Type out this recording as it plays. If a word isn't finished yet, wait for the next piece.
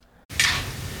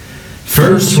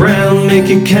First round,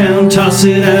 make it count, toss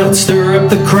it out, stir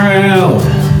up the crowd.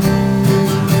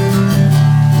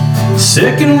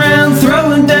 Second round,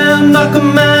 throwing down, knock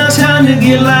 'em out, time to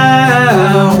get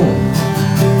loud.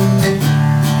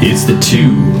 It's the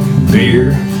Two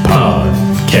Beer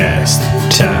Podcast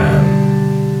time.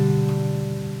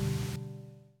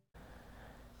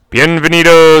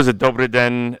 Bienvenidos a Dobre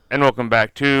Den, and welcome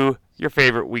back to your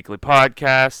favorite weekly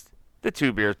podcast, the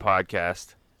Two Beers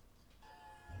Podcast.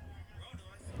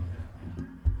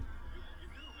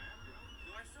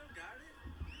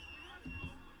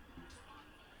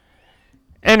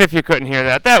 And if you couldn't hear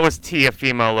that, that was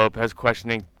Teofimo Lopez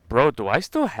questioning, bro, do I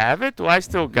still have it? Do I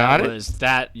still got it? Was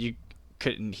that you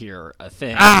couldn't hear a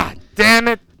thing? Ah, damn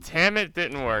it,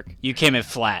 didn't work. You came in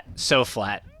flat, so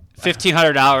flat.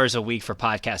 $1,500 a week for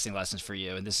podcasting lessons for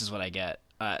you, and this is what I get.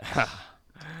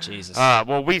 Jesus.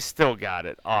 Well, we still got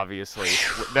it, obviously.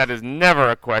 That is never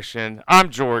a question.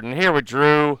 I'm Jordan, here with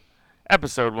Drew,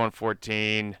 episode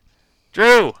 114.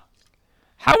 Drew,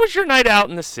 how was your night out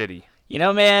in the city? You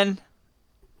know, man,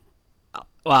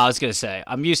 well, I was going to say,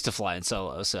 I'm used to flying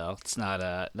solo, so it's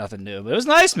not nothing new. But it was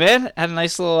nice, man. Had a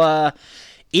nice little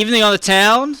evening on the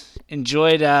town.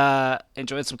 Enjoyed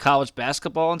some college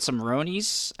basketball and some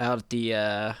Ronies out at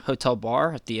the hotel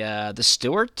bar at the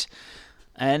Stewart.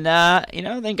 And,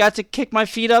 then got to kick my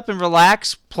feet up and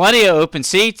relax. Plenty of open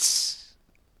seats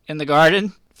in the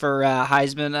Garden for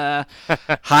Heisman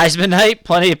night.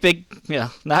 Plenty of big,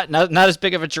 not as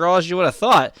big of a draw as you would have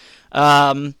thought.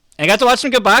 And I got to watch some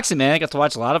good boxing, man. I got to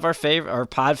watch a lot of our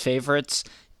pod favorites.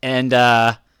 And,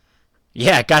 got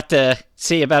to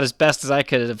see about as best as I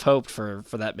could have hoped for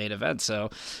that main event.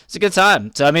 So it's a good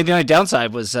time. So, I mean, the only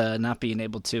downside was not being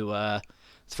able to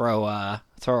throw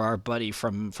our buddy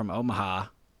from Omaha a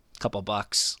couple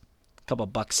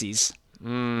bucksies.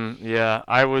 Yeah,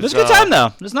 I was. It was a good time though.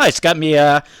 It was nice. Got me.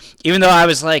 Even though I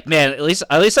was like, man, at least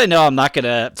I know I'm not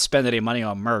gonna spend any money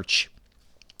on merch.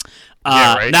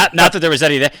 Yeah, right. Not that there was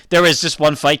any. There was just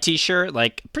one fight T-shirt.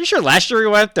 Like, pretty sure last year we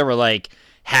went, there were like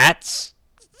hats,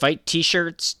 fight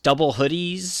T-shirts, double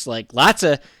hoodies, like lots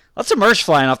of merch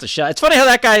flying off the shelf. It's funny how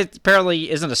that guy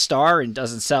apparently isn't a star and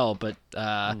doesn't sell, but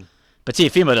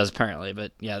Teofimo does apparently.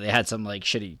 But yeah, they had some like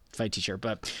shitty fight T-shirt.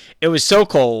 But it was so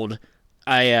cold,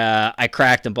 I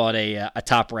cracked and bought a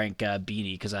Top Rank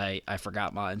beanie because I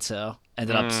forgot mine. So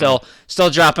ended up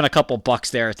still dropping a couple bucks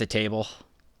there at the table.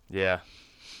 Yeah.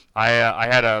 I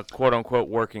had a quote-unquote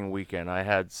working weekend. I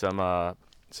had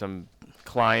some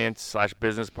clients /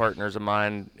 business partners of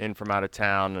mine in from out of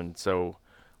town, and so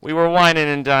we were wining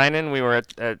and dining. We were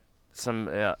at some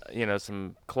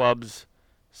some clubs,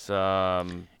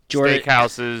 some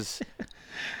steakhouses,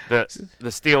 the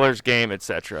Steelers game,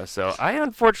 etc. So I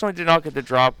unfortunately did not get to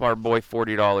drop our boy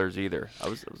 $40 either.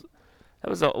 That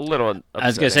was a little upsetting. I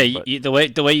was gonna say the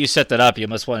way you set that up, you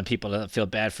must want people to feel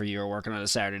bad for you or working on a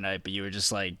Saturday night, but you were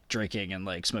just like drinking and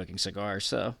like smoking cigars.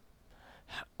 So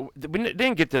we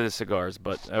didn't get to the cigars,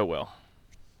 but oh well,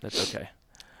 that's okay.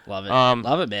 Love it,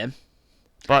 love it, man.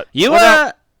 But you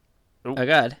oh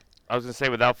god, I was gonna say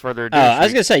without further ado. I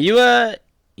was gonna say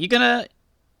you gonna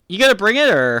bring it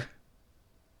or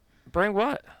bring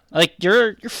what? Like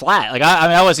you're flat. Like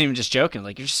I wasn't even just joking.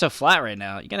 Like you're just so flat right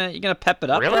now. You gonna pep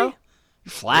it up, really? Bro?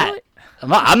 You're flat. Really?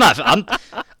 I'm not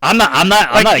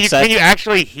excited. Can you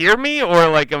actually hear me, or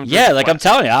like I'm? Yeah, like flat? I'm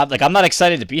telling you, I'm not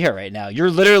excited to be here right now. You're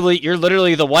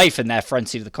literally the wife in that front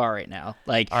seat of the car right now.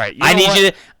 Like, all right,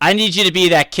 I need you to be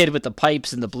that kid with the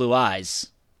pipes and the blue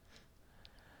eyes.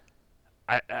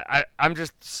 I'm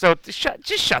just so just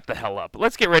shut the hell up.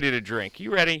 Let's get ready to drink.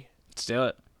 You ready? Let's do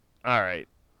it. All right,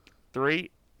 3,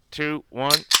 2,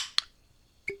 1.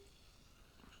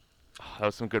 Oh, that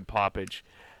was some good poppage.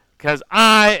 Because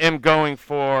I am going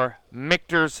for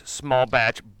Michter's Small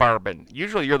Batch Bourbon.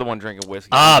 Usually you're the one drinking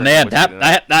whiskey. Oh, man,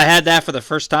 I had that for the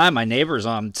first time. My neighbors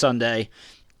on Sunday.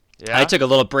 Yeah? I took a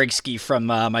little break-ski from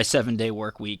my 7-day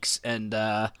work weeks and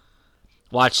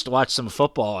watched some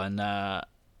football. And,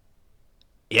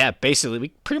 basically we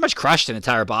pretty much crushed an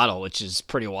entire bottle, which is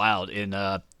pretty wild in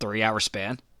a 3-hour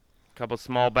span. Couple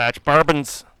Small Batch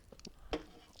Bourbons.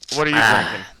 What are you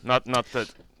drinking?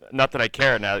 Not that I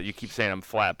care now that you keep saying I'm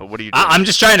flat, but what are you doing? I'm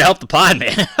just trying to help the pod,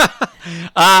 man.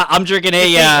 I'm drinking help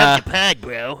your pod,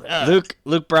 bro.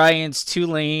 Luke Bryan's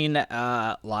Tulane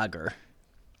lager.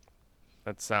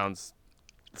 That sounds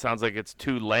like it's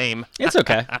too lame. It's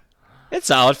okay. It's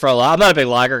solid for a lot. I'm not a big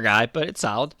lager guy, but it's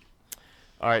solid.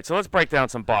 All right, so let's break down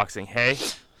some boxing, hey?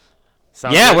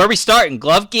 Sounds good? Where are we starting?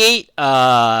 Glove gate?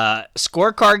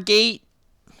 Scorecard gate?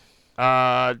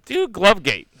 Do glove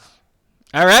gate.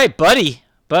 All right,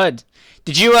 Bud.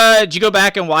 Did you go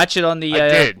back and watch it on the I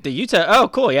did. the YouTube? Oh,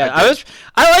 cool. Yeah, I did.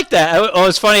 I like that. It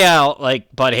was funny how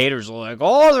like Bud haters were like,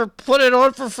 "Oh, they're putting it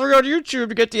on for free on YouTube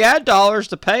to get the ad dollars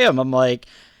to pay them." I'm like,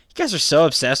 you guys are so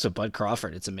obsessed with Bud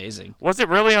Crawford. It's amazing. Was it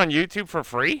really on YouTube for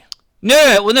free?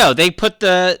 No. They put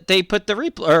the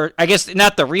replay, or I guess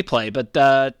not the replay, but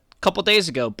a couple days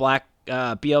ago,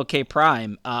 BLK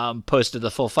Prime posted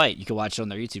the full fight. You can watch it on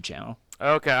their YouTube channel.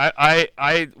 Okay,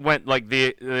 I went like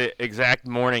the exact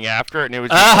morning after, and it was.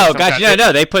 Oh, gotcha.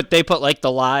 No. They put like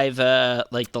the live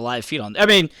feed on. I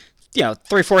mean,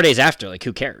 3-4 days after. Like,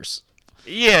 who cares?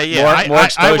 Yeah. More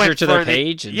exposure I went to their for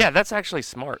page. Yeah, that's actually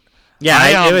smart.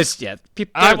 Yeah, it was. Yeah,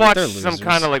 people. I watched they're some losers.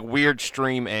 kind of like weird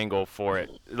stream angle for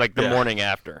it, like the morning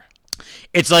after.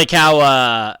 It's like how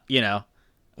what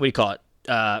do you call it?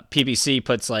 PBC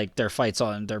puts like their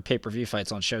pay-per-view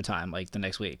fights on Showtime like the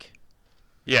next week.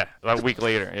 Yeah, a week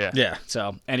later. Yeah. Yeah.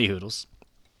 So any hoodles.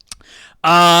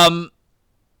 Slow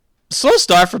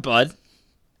start for Bud,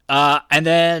 and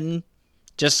then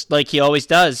just like he always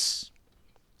does,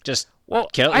 he's a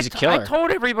killer. I told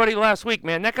everybody last week,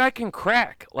 man, that guy can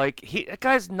crack. Like that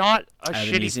guy's not a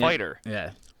shitty fighter.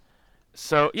 Yeah.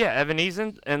 So yeah, Evan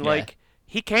Eason, and like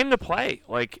he came to play.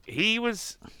 Like it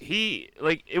was.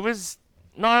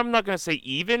 No, I'm not gonna say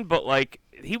even, but like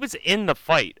he was in the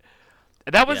fight.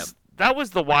 That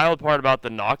was the wild part about the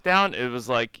knockdown. It was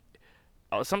like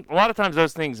a lot of times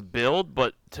those things build,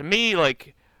 but to me,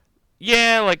 like,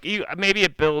 maybe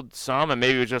it built some, and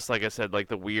maybe it was just like I said, like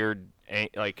the weird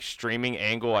like streaming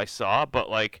angle I saw, but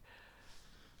like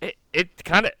it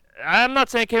kind of. I'm not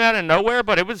saying it came out of nowhere,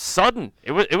 but it was sudden.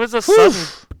 It was a sudden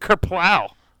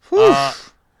kerplow.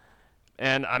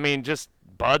 And I mean, just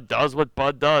Bud does what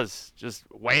Bud does, just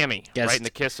whammy right in the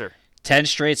kisser. 10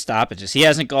 straight stoppages. He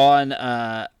hasn't gone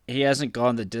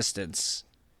the distance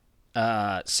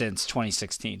since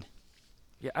 2016.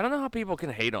 Yeah, I don't know how people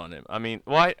can hate on him. I mean,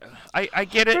 why? I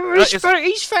get it.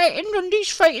 He's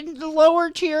fighting the lower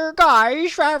tier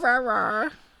guys.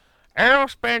 Errol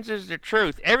Spence is the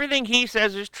truth. Everything he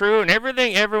says is true, and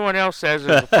everything everyone else says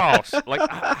is false. Like,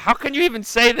 how can you even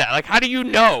say that? Like, how do you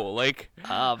know? Like,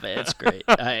 oh man, it's great.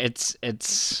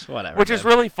 It's whatever. Which is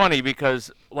really funny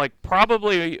because, like,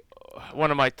 probably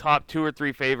one of my top 2 or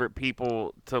 3 favorite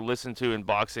people to listen to in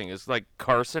boxing is like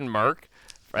Carson Merck.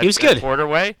 He was good.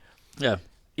 Porterway. Yeah.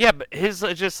 Yeah, but his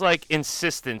just like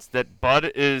insistence that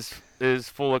Bud is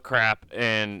full of crap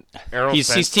and Errol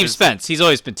Spence. He's Team Spence. He's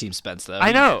always been Team Spence though.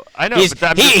 I know.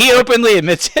 But he openly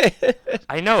admits it.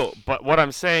 I know, but what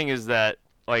I'm saying is that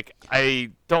like I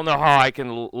don't know how I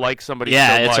can like somebody so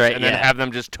much and then have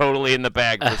them just totally in the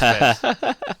bag for Spence.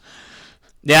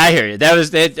 Yeah, I hear you. That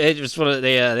was it. Was one of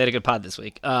they had a good pod this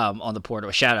week on the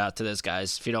Porter. Shout out to those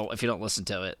guys. If you don't listen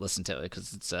to it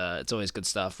because it's always good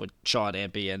stuff with Sean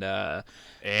Ampey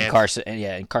and Carson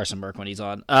and Carson Merck when he's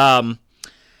on.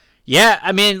 Yeah,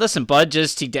 I mean, listen, Bud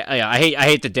I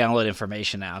hate to download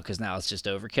information now because now it's just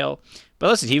overkill. But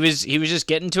listen, he was just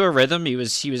getting to a rhythm. He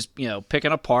was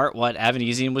picking apart what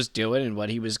Avanesian was doing and what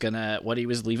he was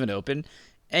leaving open,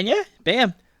 and yeah,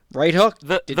 bam. Right hook.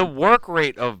 The work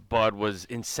rate of Bud was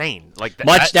insane. Like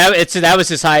that was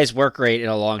his highest work rate in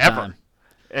a long time.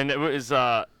 And it was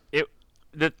and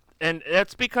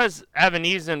that's because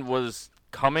Avanesian was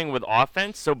coming with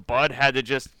offense, so Bud had to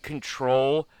just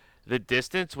control the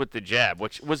distance with the jab,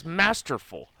 which was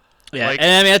masterful. Yeah, and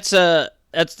I mean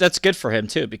that's good for him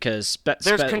too because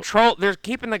there's control. There's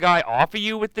keeping the guy off of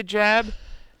you with the jab.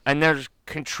 And there's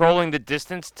controlling the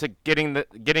distance to getting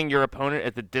your opponent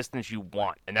at the distance you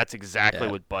want, and that's exactly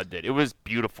what Bud did. It was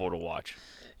beautiful to watch.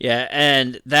 Yeah,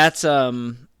 and that's what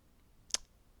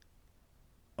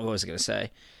was I gonna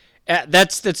say?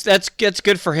 That's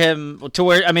good for him to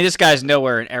where I mean this guy's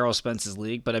nowhere in Errol Spence's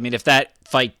league, but I mean if that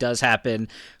fight does happen,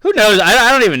 who knows?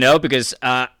 I don't even know because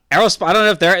I don't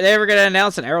know if they're ever gonna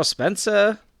announce an Errol Spence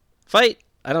fight.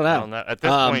 I don't know. At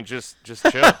this point, just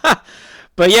chill.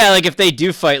 But yeah, like if they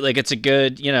do fight, like it's a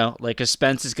good, like a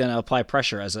Spence is gonna apply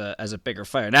pressure as a bigger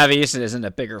fighter. Now Eason isn't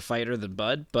a bigger fighter than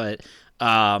Bud, but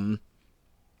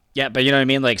yeah, but you know what I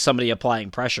mean, like somebody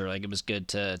applying pressure, like it was good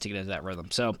to get into that rhythm.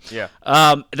 So yeah,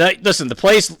 listen, the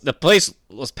place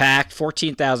was packed,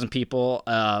 14,000 people,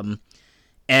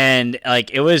 and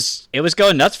like it was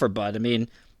going nuts for Bud. I mean,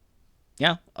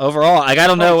 yeah, overall, I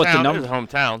don't know what the number.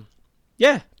 Hometown.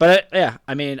 Yeah, but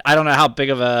I mean, I don't know how big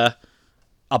of a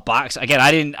box. Again,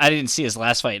 I didn't see his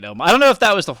last fight. No, I don't know if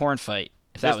that was the Horn fight.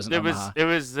 If that was in Omaha. It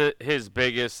was his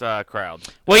biggest crowd.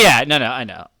 Well, yeah, no, I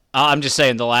know. I'm just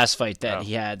saying the last fight that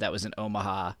he had that was in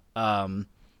Omaha. I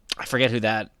forget who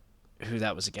that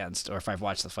was against, or if I've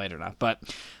watched the fight or not. But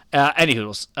any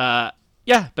hoodles. Yeah,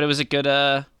 but it was a good.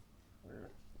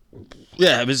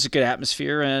 Yeah, it was a good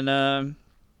atmosphere, and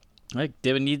like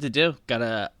did what it needed to do. Got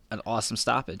an awesome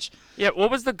stoppage. Yeah,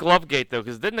 what was the glove gate though?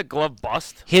 Because didn't the glove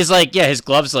bust? His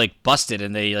gloves like busted,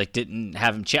 and they like didn't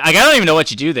have him change. Like, I don't even know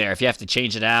what you do there, if you have to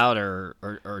change it out or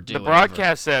do. The whatever.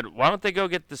 broadcast said, "Why don't they go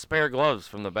get the spare gloves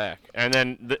from the back?" And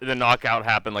then the knockout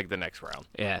happened like the next round.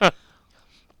 Yeah.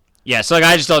 Yeah, so like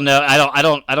I just don't know. I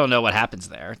don't know what happens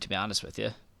there, to be honest with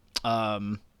you. I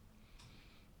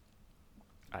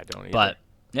don't either. But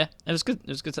yeah, it was good. It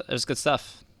was good. It was good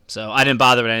stuff. So I didn't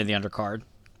bother with any of the undercard.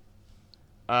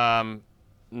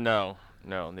 No,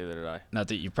 neither did I. Not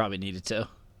that you probably needed to.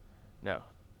 No.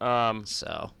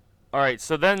 So All right,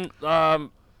 so then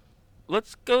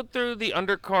let's go through the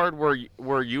undercard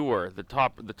where you were the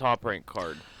top ranked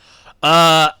card.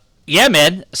 yeah,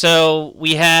 man. So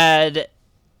we had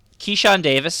Keyshawn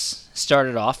Davis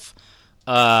started off.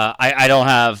 I don't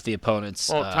have the opponents.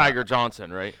 Well, Tiger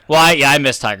Johnson, right? Well, I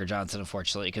missed Tiger Johnson,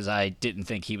 unfortunately, because I didn't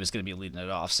think he was going to be leading it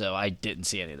off, so I didn't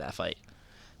see any of that fight.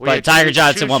 But Tiger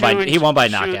Johnson won by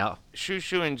knockout.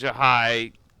 Shushu and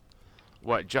Jahai.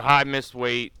 What? Jahai missed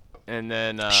weight, and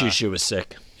then Shushu was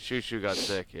sick. Shushu got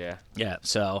sick. Yeah. Yeah.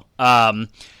 So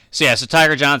so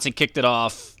Tiger Johnson kicked it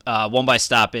off, won by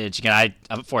stoppage. Again,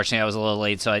 unfortunately I was a little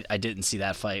late, so I didn't see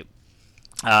that fight.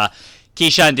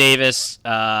 Keyshawn Davis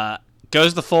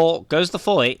goes the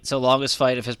full 8, so longest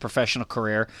fight of his professional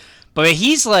career. But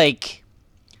he's like,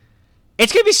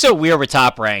 it's gonna be so weird with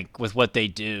Top Rank with what they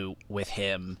do with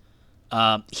him.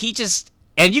 He just,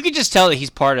 and you can just tell that he's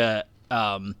part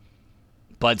of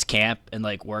Bud's camp and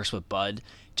like works with Bud.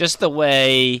 Just the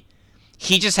way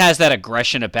he just has that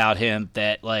aggression about him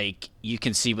that like you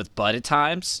can see with Bud at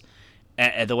times,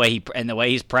 and the way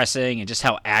he's pressing and just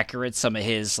how accurate some of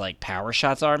his like power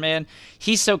shots are. Man,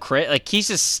 he's so like he's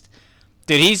just.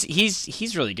 Dude,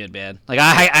 he's really good, man. Like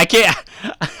I can't.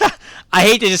 I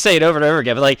hate to just say it over and over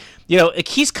again, but like like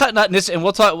he's cutting out this, and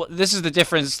we'll talk. This is the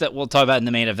difference that we'll talk about in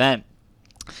the main event.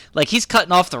 Like he's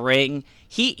cutting off the ring.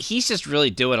 He's just really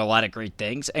doing a lot of great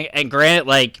things. And granted,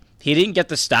 like he didn't get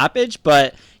the stoppage,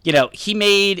 but he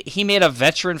made a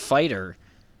veteran fighter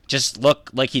just look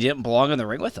like he didn't belong in the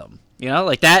ring with him.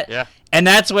 Like that. Yeah. And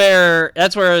that's where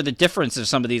the difference of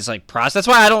some of these like prospects. That's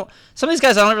why some of these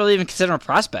guys I don't really even consider them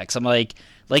prospects. I'm like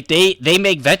they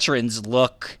make veterans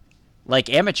look like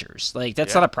amateurs. Like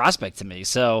that's not a prospect to me.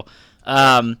 So,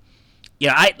 I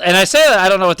say that I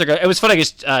don't know what they're going. It was funny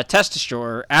because Test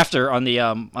Destroyer after on the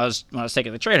when I was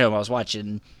taking the train home, I was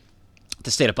watching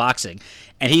The State of Boxing,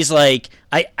 and he's like,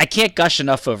 I can't gush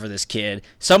enough over this kid.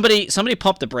 Somebody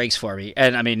pump the brakes for me.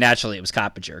 And I mean, naturally it was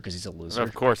Coppinger because he's a loser.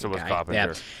 Of course it was Coppinger.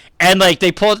 Yeah. And like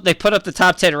they put up the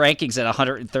top 10 rankings at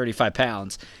 135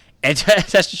 pounds. And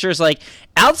Tester's like,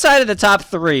 outside of the top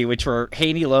 3, which were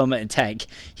Haney, Loma, and Tank,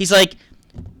 he's like,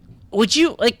 would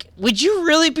you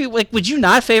really be like, would you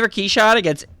not favor Keyshawn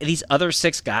against these other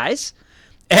 6 guys?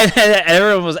 And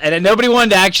everyone was, and nobody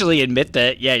wanted to actually admit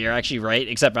that. Yeah, you're actually right.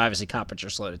 Except obviously Coppinger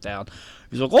slowed it down.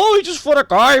 He's like, oh, he just fought a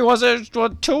guy. He wasn't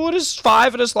 2 in his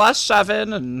 5 in his last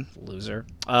 7, and loser.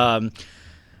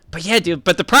 But yeah, dude.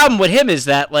 But the problem with him is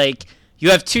that like you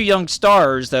have 2 young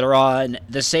stars that are on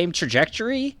the same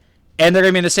trajectory, and they're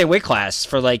gonna be in the same weight class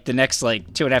for like the next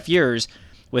like 2.5 years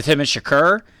with him and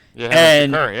Shakur. Yeah,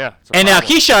 and Shakur, yeah. And now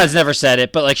Keyshawn's never said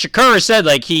it, but like Shakur said,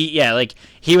 like he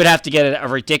would have to get a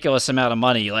ridiculous amount of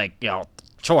money, like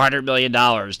 $200 million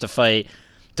to fight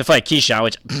Keyshawn,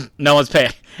 which no one's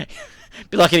paying.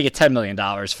 Be lucky to get $10 million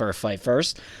for a fight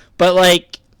first. But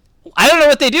like, I don't know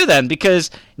what they do then,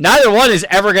 because neither one is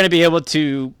ever going to be able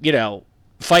to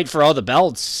fight for all the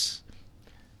belts.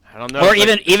 I don't know. Or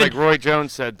even like Roy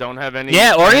Jones said, don't have any.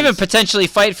 Yeah, or even potentially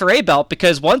fight for a belt,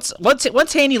 because once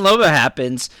Haney Loma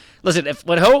happens, listen,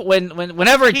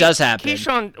 whenever it does happen,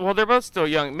 Keyshawn. Well, they're both still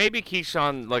young. Maybe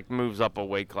Keyshawn like moves up a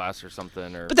weight class or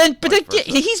something, or. But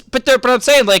I'm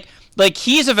saying like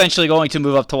he's eventually going to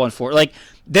move up to 140. Like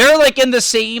they're like in the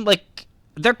same like.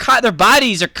 Their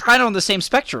bodies are kind of on the same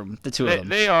spectrum, the two of them.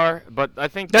 They are, but I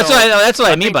think that's what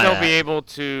I mean by that. They'll be able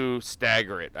to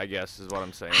stagger it, I guess, is what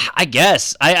I'm saying. I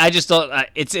guess. I just don't.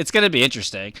 It's going to be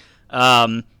interesting.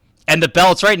 And the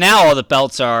belts right now, all the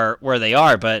belts are where they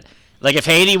are. But like if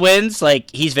Haney wins, like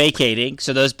he's vacating,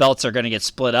 so those belts are going to get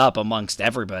split up amongst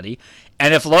everybody.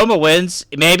 And if Loma wins,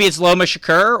 maybe it's Loma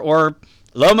Shakur, or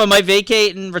Loma might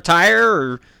vacate and retire,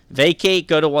 or vacate,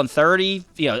 go to 130.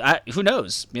 Who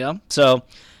knows? So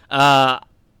I'll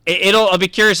be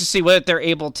curious to see what they're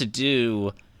able to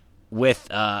do with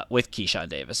Keyshawn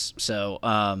Davis. So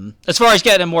as far as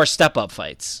getting more step up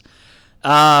fights,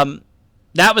 that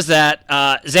was that.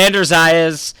 Xander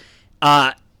Zayas,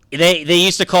 they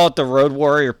used to call it the Road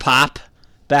Warrior Pop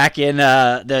back in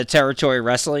the Territory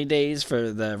Wrestling days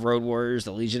for the Road Warriors,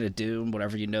 the Legion of Doom,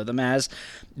 whatever you know them as.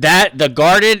 That the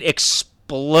Garden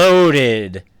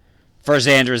exploded for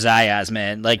Xander Zayas,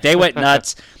 man. Like they went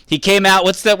nuts. He came out.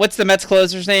 What's the Mets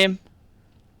closer's name?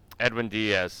 Edwin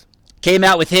Diaz. Came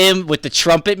out with him with the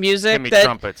trumpet music. Timmy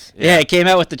Trumpets. Yeah, he came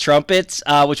out with the trumpets,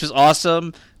 which was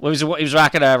awesome. He was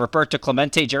rocking a Roberto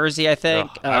Clemente jersey, I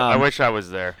think. I wish I was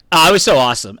there. It was so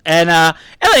awesome, and I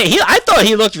thought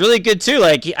he looked really good too.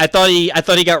 Like I thought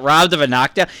he got robbed of a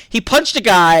knockdown. He punched a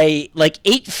guy like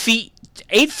 8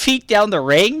 feet down the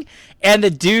ring, and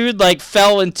the dude like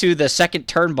fell into the second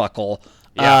turnbuckle.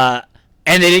 Yeah.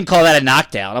 And they didn't call that a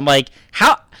knockdown. I'm like,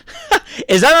 how?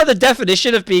 Is that not the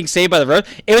definition of being saved by the rope?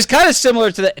 It was kind of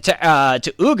similar to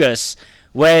Ugas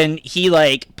when he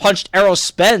like punched Errol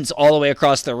Spence all the way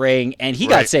across the ring, and he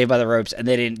got saved by the ropes, and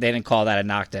they didn't call that a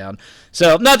knockdown.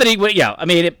 So not that he would, I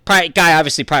mean, guy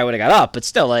obviously probably would have got up, but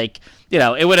still, like,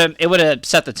 it would have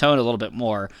set the tone a little bit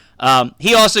more.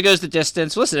 He also goes the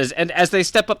distance. Listen, as they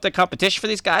step up the competition for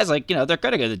these guys, like, they're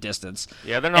going to go the distance.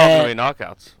 Yeah, they're not going to be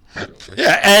knockouts.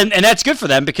 Yeah, and that's good for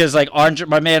them because, like,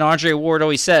 my man Andre Ward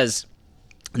always says,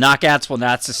 knockouts will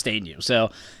not sustain you. So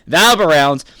that'll be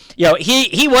around.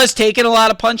 He was taking a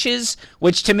lot of punches,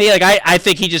 which to me, like, I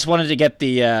think he just wanted to get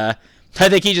the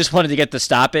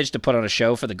stoppage to put on a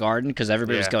show for the Garden because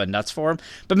everybody was going nuts for him.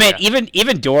 But man,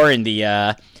 even during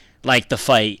the the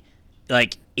fight,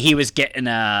 like he was getting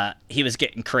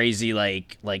crazy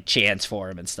like chants for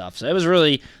him and stuff. So that was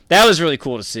really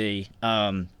cool to see.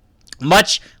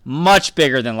 Much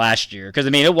bigger than last year because I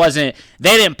mean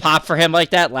they didn't pop for him like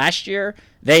that last year.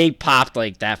 They popped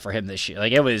like that for him this year.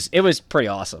 Like it was pretty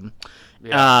awesome.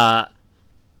 Yeah.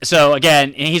 So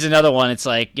again, he's another one. It's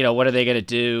like, what are they gonna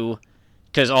do?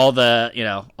 Because all the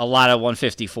a lot of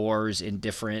 154s in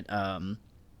different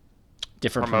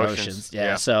promotions.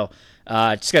 Yeah. So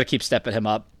just gotta keep stepping him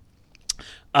up.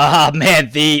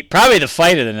 Man, probably the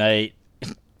fight of the night,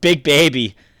 Big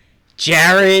Baby.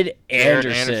 Jared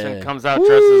Anderson comes out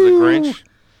dressed as the Grinch.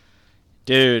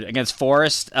 Dude, against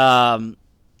Forrest.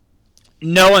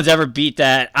 No one's ever beat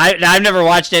that. I've never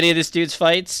watched any of this dude's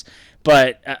fights,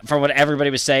 but from what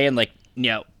everybody was saying, like,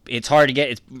 it's hard to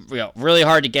get. It's really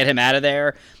hard to get him out of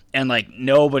there, and like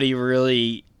nobody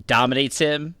really dominates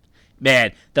him.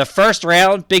 Man, the first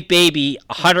round, Big Baby,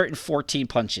 114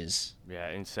 punches.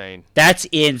 Yeah, insane. That's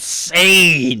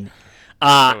insane.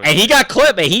 And he got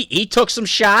clipped. He took some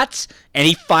shots and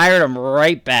he fired them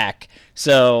right back.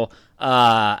 So,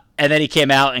 and then he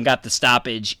came out and got the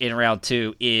stoppage in round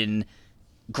 2 in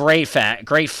great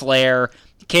flair.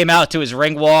 He came out to his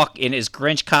ring walk in his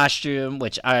Grinch costume,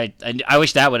 which I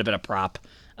wish that would have been a prop.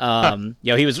 He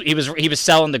was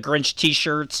selling the Grinch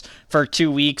T-shirts for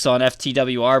 2 weeks on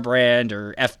FTWR brand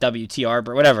or FWTR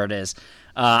brand, whatever it is.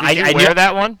 Did you wear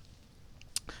that one?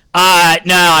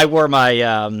 No, I wore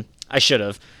my. I should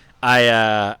have.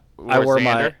 I wore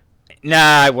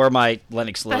my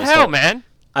Lennox Lewis. The hell, man!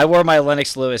 I wore my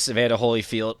Lennox Lewis Evander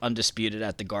Holyfield Undisputed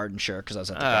at the Garden shirt because I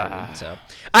was at the Garden. So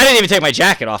I didn't even take my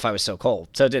jacket off. I was so cold,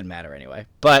 so it didn't matter anyway.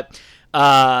 But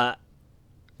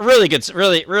really good,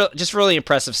 just really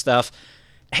impressive stuff.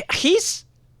 He's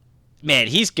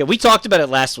good. We talked about it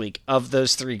last week of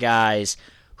those 3 guys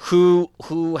who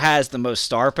has the most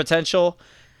star potential.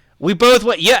 We both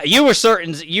went. Yeah, you were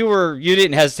certain. You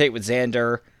didn't hesitate with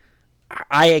Xander.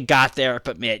 I got there,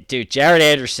 but man, dude, Jared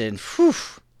Anderson. Whew.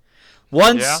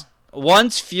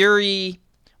 Once Fury,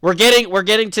 we're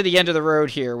getting to the end of the road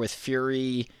here with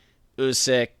Fury,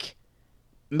 Usyk,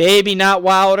 maybe not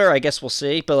Wilder. I guess we'll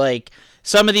see. But like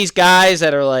some of these guys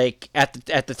that are like at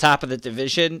the top of the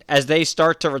division, as they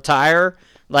start to retire,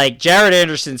 like Jared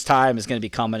Anderson's time is going to be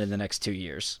coming in the next 2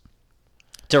 years.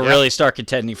 To really start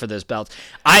contending for those belts.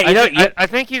 I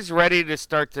think he's ready to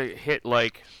start to hit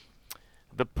like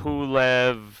the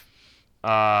Pulev,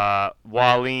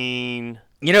 Wallin.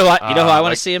 You know what? You know who I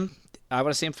want to see him? I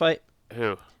want to see him fight.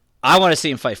 Who? I want to see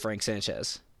him fight Frank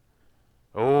Sanchez.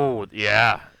 Oh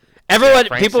yeah. Everyone,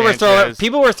 people were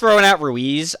throwing out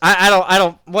Ruiz. I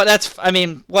don't. What that's. I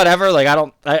mean, whatever. Like I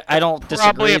don't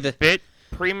disagree. Probably a bit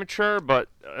premature, but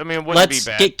I mean, it wouldn't be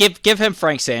bad. Give him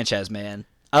Frank Sanchez, man.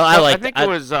 I think it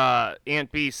was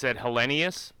Aunt B said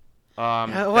Hellenius.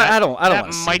 I don't want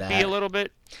to see might that. be a little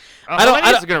bit.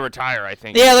 Hellenius is going to retire, I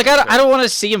think. Yeah, like I don't want to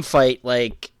see him fight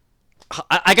like.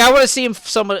 I want to see him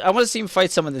I want to see him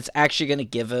fight someone that's actually going to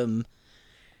give him.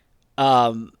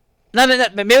 No,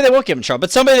 maybe they won't give him trouble,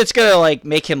 but somebody that's going to like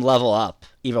make him level up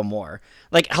even more.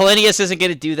 Like Hellenius isn't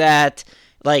going to do that.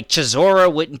 Like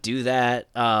Chisora wouldn't do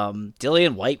that.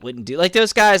 Dillian White wouldn't do like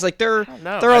those guys. Like they're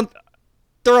on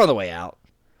the way out.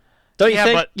 Don't you Yeah,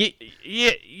 think? but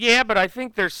yeah, but I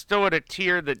think they're still at a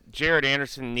tier that Jared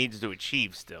Anderson needs to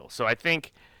achieve still. So I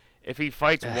think if he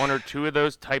fights one or two of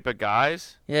those type of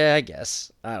guys, Yeah, I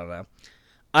guess. I don't know.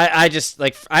 I just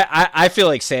like I feel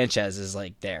like Sanchez is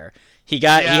like there. He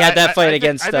had that fight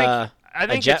against I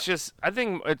think Jet. it's just I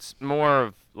think it's more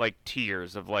of like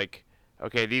tiers of like,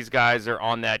 okay, these guys are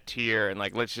on that tier, and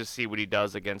like let's just see what he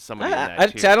does against somebody in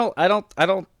that tier.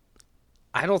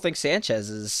 I don't think Sanchez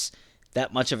is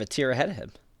that much of a tier ahead of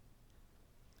him.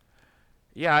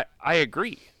 Yeah, I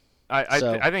agree.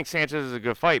 I think Sanchez is a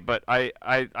good fight, but I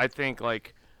think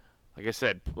like I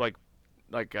said, well,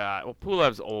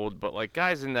 Pulev's old, but like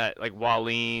guys in that like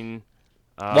Wallin.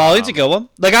 Wallin's a good one.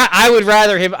 Like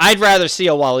I'd rather see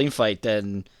a Wallin fight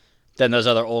than those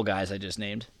other old guys I just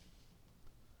named.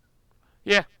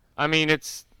 Yeah, I mean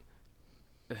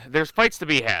there's fights to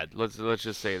be had. Let's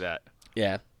just say that.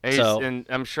 Yeah. And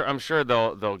I'm sure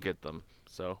they'll get them.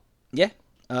 So yeah.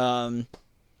 I'm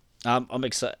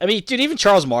excited. I mean, dude, even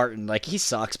Charles Martin, like he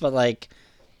sucks, but like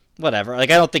whatever. Like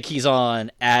I don't think he's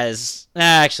on as.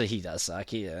 Actually, he does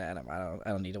suck. I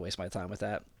don't need to waste my time with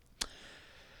that.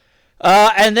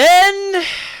 And then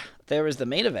there was the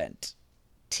main event: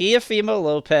 Teofimo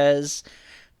Lopez,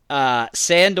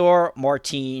 Sandor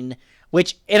Martin.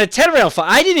 Which in a 10-round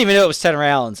fight, I didn't even know it was 10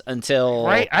 rounds until.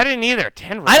 Right, I didn't either.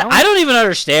 10 rounds. I don't even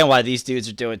understand why these dudes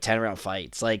are doing 10-round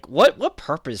fights. Like, what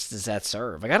purpose does that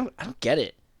serve? Like, I don't get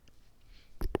it.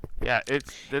 Yeah, it's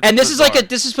and this bizarre.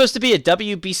 this is supposed to be a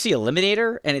WBC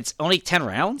eliminator, and it's only 10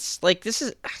 rounds. Like, this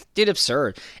is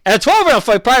absurd. And a 12-round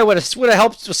fight probably would have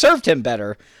helped served him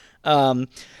better.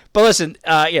 But listen,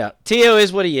 yeah, Tio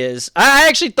is what he is. I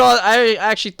actually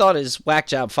thought his whack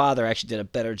job father actually did a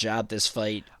better job this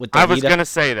fight with the I was lead-up. gonna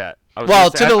say that. I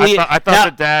thought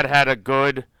the dad had a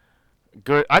good.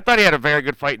 I thought he had a very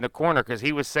good fight in the corner because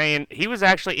he was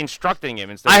actually instructing him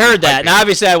instead. I of heard that. fighting. Now,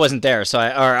 obviously, I wasn't there,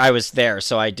 I was there,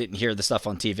 so I didn't hear the stuff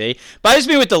on TV. But I just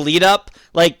mean with the lead up,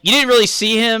 like you didn't really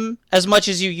see him as much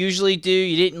as you usually do.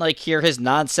 You didn't like hear his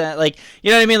nonsense, like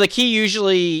you know what I mean. Like he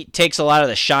usually takes a lot of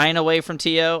the shine away from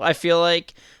Tio. I feel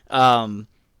like, and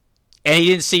he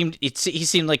didn't seem. He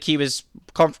seemed like he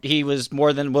was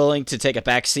more than willing to take a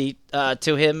back seat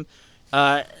to him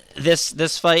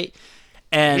this fight.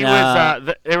 And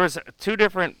there was two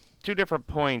different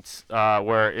points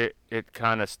where it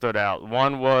kind of stood out.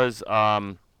 One was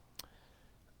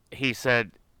he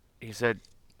said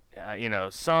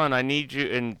son, I need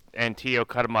you, and Tio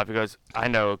cut him off. He goes, I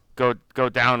know, go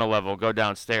down a level, go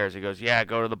downstairs. He goes, yeah,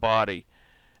 go to the body.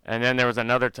 And then there was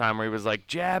another time where he was like,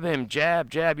 jab him,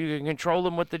 jab, you can control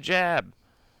him with the jab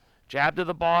to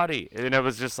the body. And it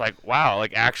was just like, wow,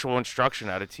 like actual instruction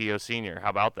out of Tio Sr. How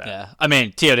about that? Yeah, I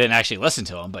mean, Tio didn't actually listen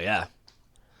to him, but yeah.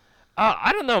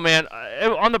 I don't know, man.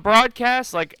 On the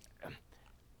broadcast, like,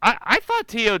 I thought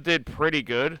Tio did pretty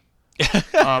good.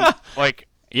 Like,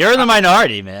 you're in the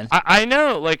minority, man. I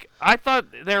know. Like, I thought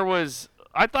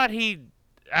he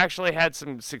actually had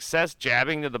some success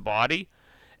jabbing to the body,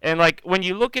 and like when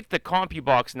you look at the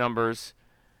CompuBox numbers,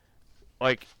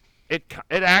 like. It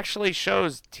actually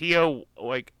shows Tio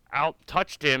like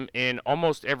out-touched him in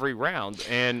almost every round,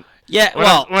 and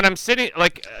yeah, when I'm sitting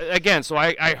like again, so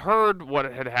I heard what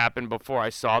had happened before I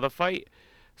saw the fight,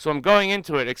 so I'm going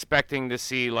into it expecting to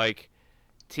see like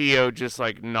Tio just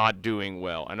like not doing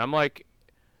well, and I'm like,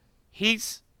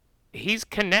 he's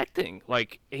connecting,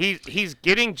 like he's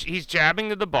jabbing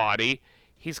to the body,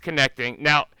 he's connecting.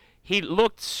 Now he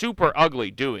looked super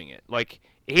ugly doing it, like.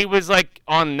 He was like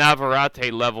on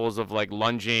Navarrete levels of like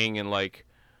lunging and like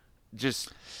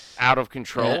just out of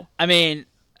control. Yeah.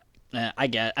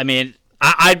 I mean,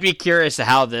 I'd be curious to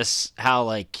how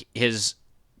like his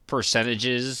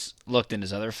percentages looked in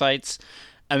his other fights.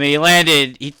 I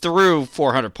mean, he threw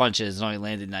 400 punches and only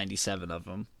landed 97 of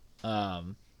them.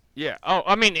 Yeah. Oh,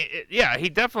 I mean, yeah, he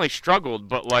definitely struggled,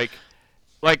 but like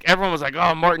everyone was like,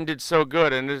 "Oh, Martin did so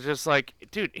good," and it's just like,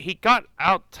 dude, he got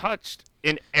out-touched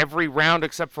in every round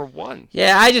except for one.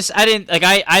 Yeah, I didn't like.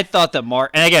 I thought that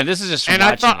Martin, and again, this is just. And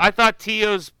I thought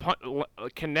Tio's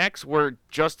connects were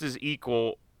just as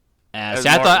equal. As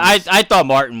I thought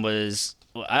Martin was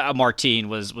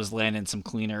landing some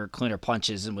cleaner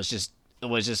punches and was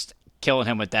just killing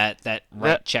him with that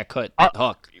right check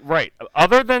hook. Right.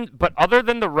 Other than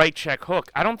the right check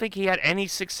hook, I don't think he had any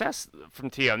success from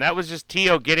Tio. And that was just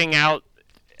Tio getting out.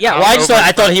 Yeah, well,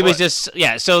 I thought he was just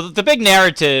So the big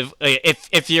narrative,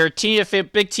 if you're a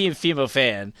big Teofimo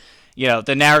fan,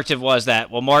 the narrative was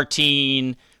that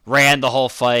Martin ran the whole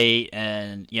fight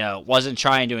and wasn't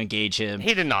trying to engage him.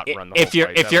 He did not run the whole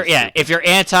fight. If you're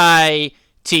anti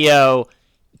Tio,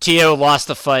 Tio lost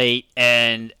the fight,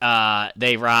 and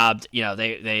they robbed.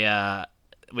 They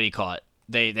what do you call it?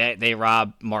 They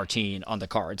robbed Martine on the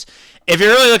cards. If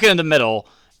you're really looking in the middle,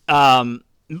 Sandor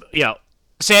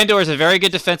is a very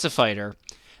good defensive fighter.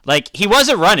 Like, he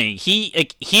wasn't running. He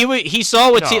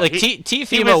saw what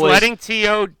Teofimo was letting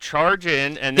Tio charge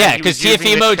in, and then because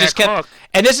Teofimo just kept.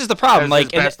 And this is the problem.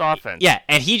 Like, his best offense. Yeah,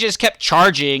 and he just kept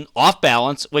charging off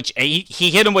balance, which he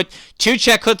hit him with two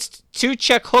check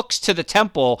hooks to the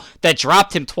temple that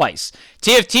dropped him twice.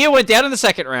 If Tio went down in the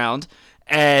second round,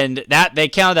 and that they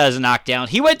counted that as a knockdown.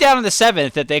 He went down in the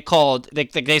seventh that they called.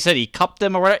 They said he cupped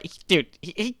him or whatever. Dude,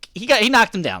 he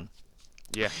knocked him down.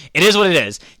 Yeah, it is what it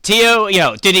is. Tio,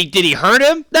 did he hurt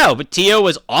him? No, but Tio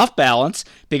was off balance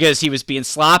because he was being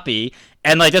sloppy,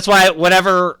 and like that's why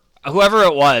whoever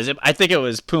it was, I think it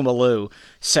was Puma Lou,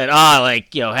 said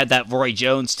had that Roy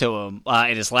Jones to him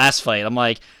in his last fight. I'm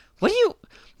like, what do you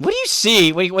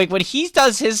see? When he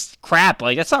does his crap,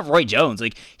 like that's not Roy Jones.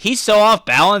 Like he's so off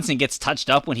balance and gets touched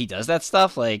up when he does that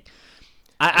stuff. Like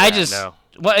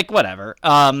whatever.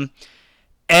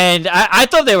 And I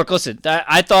thought they were close.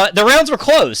 I thought the rounds were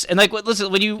close. And like, listen,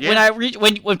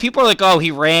 when people are like, oh,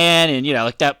 he ran, and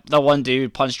like the one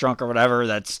dude punch drunk or whatever,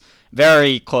 that's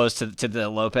very close to the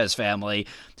Lopez family,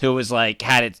 who was like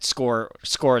had it scored,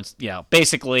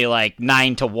 basically like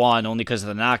 9-1 only because of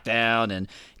the knockdown, and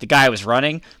the guy was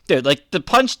running. Dude, like the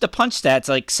punch stats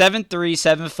like 7-3,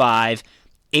 7-5.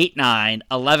 8-9,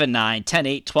 11-9,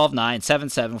 10-8, 12-9,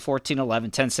 7-7,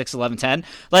 14-11, 10-6, 11-10.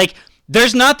 Like,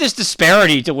 there's not this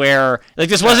disparity to where, like,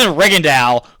 this wasn't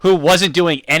Rigondeaux who wasn't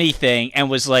doing anything and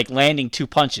was, like, landing two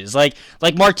punches. Like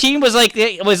Martine was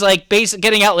basically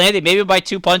getting outlanded maybe by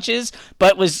two punches,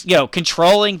 but was,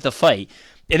 controlling the fight.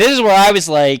 And this is where I was,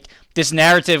 like, this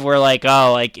narrative where, like,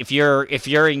 oh, like, if you're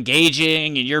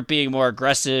engaging and you're being more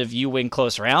aggressive, you win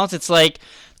close rounds. It's like,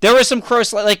 there was some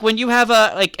close, like, when you have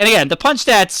and again, the punch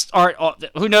stats aren't,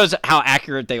 who knows how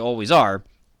accurate they always are.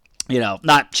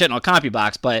 Not shitting on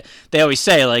CompuBox, but they always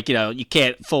say, like, you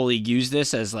can't fully use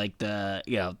this as, like, the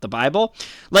Bible.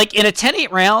 Like, in a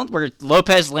 10-8 round where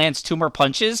Lopez lands two more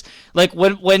punches, like,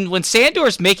 when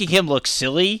Sandor's making him look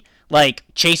silly, like,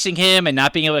 chasing him and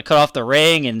not being able to cut off the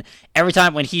ring, and every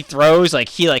time when he throws, like,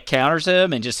 he, like, counters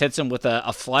him and just hits him with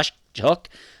a flush hook,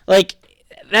 like,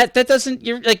 that doesn't,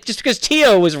 you're, like, just because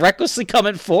Tio was recklessly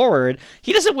coming forward,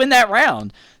 he doesn't win that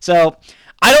round. So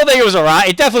I don't think it was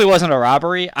it definitely wasn't a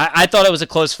robbery. I thought it was a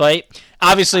close fight.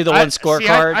 Obviously, the one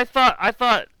scorecard. I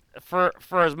thought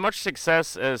for as much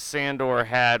success as Sandor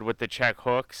had with the check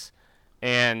hooks,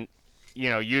 and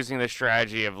using the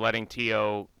strategy of letting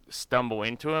Tio stumble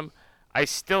into him, I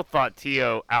still thought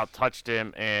Tio outtouched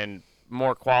him and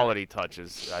more quality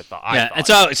touches. I thought.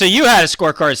 And so you had a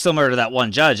scorecard similar to that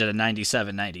one judge at a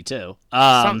 97-92.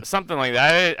 Something like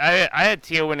that. I had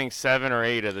Tio winning 7 or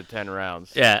 8 of the 10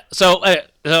 rounds. Yeah. So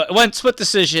it went split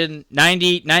decision,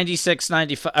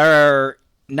 96-95, or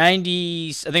 90.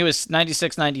 I think it was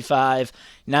 96-95,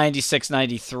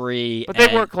 96-93. But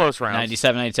they were close rounds.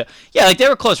 97-92. Yeah, like they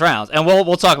were close rounds. And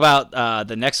we'll talk about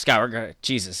the next guy.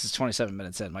 Jesus, it's 27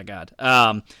 minutes in. My God.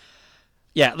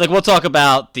 Yeah, like we'll talk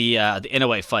about the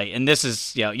Inoue fight, and this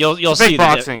is you'll see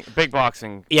big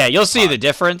boxing. Yeah, you'll see the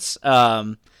difference.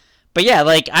 But yeah,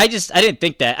 like I didn't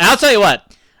think that. And I'll tell you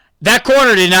what, that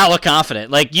corner did not look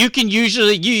confident. Like you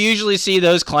usually see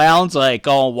those clowns like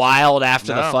going wild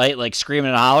after the fight, like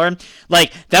screaming and hollering.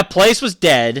 Like that place was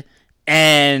dead,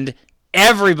 and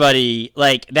everybody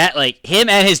like that, like him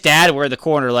and his dad were in the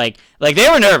corner, like they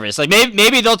were nervous. Like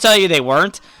maybe they'll tell you they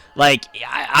weren't. Like,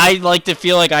 I like to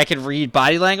feel like I could read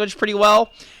body language pretty well.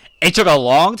 It took a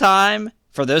long time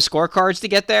for those scorecards to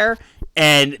get there,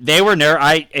 and they were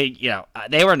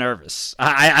they were nervous.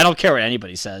 I don't care what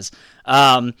anybody says.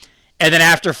 And then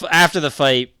after the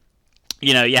fight,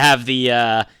 you have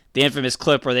the infamous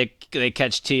clip where they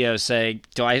catch Tio saying,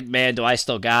 "Do I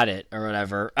still got it?" or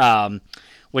whatever.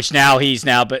 Which now he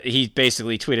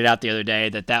basically tweeted out the other day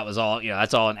that was all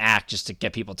that's all an act just to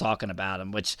get people talking about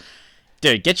him, which.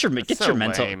 Dude, get your mental.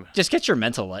 Lame. Just get your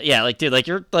mental. Yeah, like dude,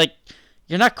 you're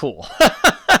not cool.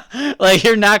 Like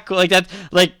you're not cool. Like that.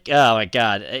 Like oh my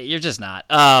god, you're just not.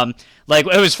 Like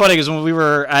it was funny because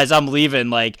as I'm leaving,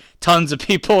 like tons of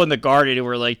people in the garden who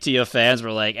were like Tio fans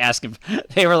were like asking.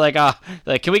 They were like,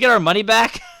 can we get our money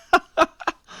back?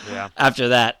 Yeah. After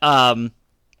that,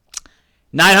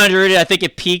 900. I think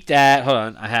it peaked at. Hold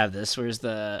on, I have this. Where's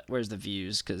the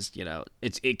views? Because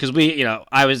because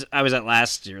I was at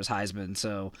last year's Heisman,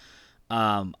 so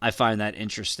I find that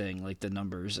interesting, like the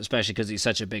numbers, especially because he's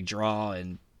such a big draw,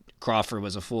 and Crawford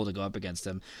was a fool to go up against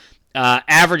him.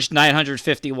 Averaged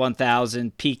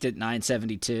 951,000, peaked at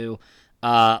 972.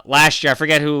 Last year, I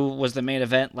forget who was the main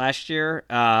event last year.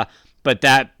 But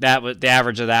that was the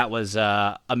average of that was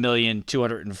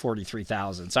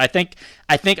 1,243,000. So I think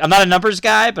I'm not a numbers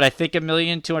guy, but I think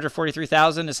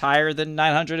 1,243,000 is higher than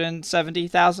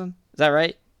 970,000. Is that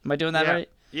right? Am I doing that right?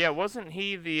 Yeah, wasn't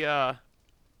he the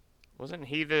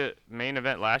main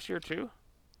event last year too?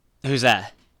 Who's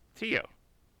that? Tio.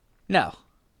 No,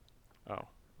 Oh.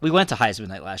 we went to Heisman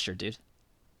night last year, dude.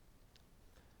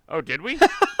 Oh, did we?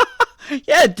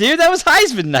 Yeah, dude, that was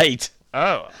Heisman night.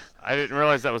 Oh, I didn't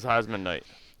realize that was Heisman night.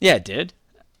 Yeah, dude.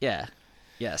 Yeah.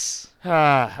 Yes.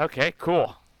 Okay,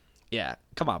 cool. Yeah.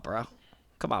 Come on, bro.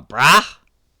 Come on, brah.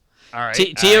 All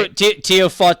right. Tio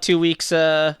fought 2 weeks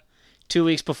 2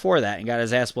 weeks before that and got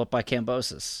his ass whooped by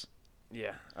Kambosos.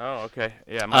 Yeah. Oh, okay.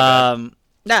 Yeah, my bad.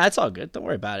 Nah, it's all good. Don't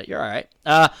worry about it. You're all right.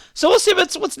 So we'll see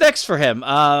what's next for him.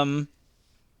 I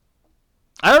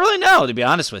don't really know, to be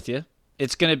honest with you.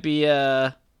 It's gonna be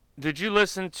Did you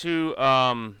listen to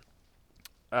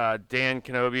Dan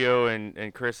Canobio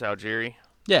and Chris Algieri?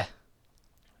 yeah.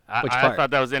 Which part? I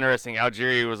thought that was interesting.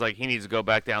 Algieri was like, he needs to go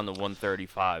back down to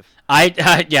 135. I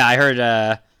heard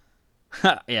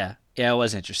yeah, it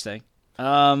was interesting.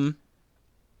 I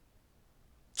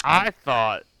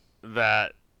thought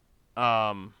that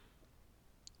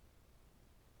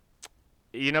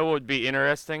you know what would be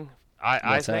interesting?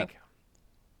 I think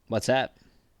What's that?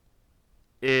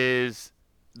 is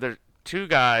the two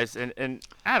guys, and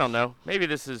I don't know, maybe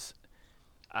this is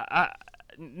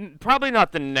probably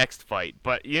not the next fight,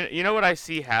 but you know what I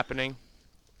see happening?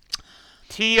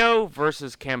 Tio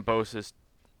versus Kambosos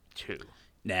 2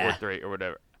 Nah. or 3 or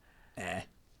whatever. Nah.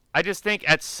 I just think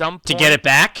at some point To get it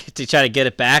back, to try to get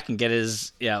it back and get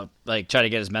his, try to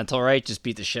get his mental right, just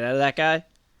beat the shit out of that guy.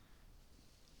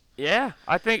 Yeah,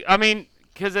 I think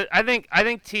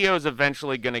Tio's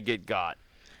eventually gonna get got.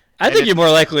 I think you're more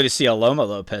likely to see a Loma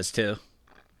Lopez too.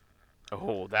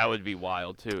 Oh, that would be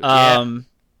wild too. I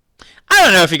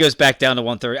don't know if he goes back down to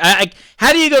 130.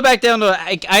 How do you go back down to?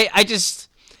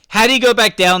 How do you go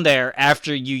back down there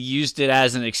after you used it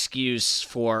as an excuse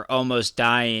for almost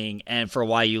dying and for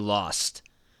why you lost?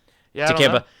 Yeah, to I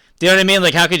don't know. Do you know what I mean?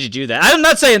 Like, how could you do that? I'm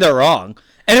not saying they're wrong.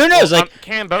 And who knows?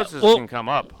 Kambosos can come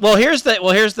up. Well, here's the.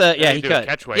 Yeah, he do a could.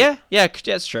 catch weight. Yeah,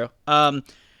 that's true.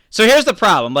 So here's the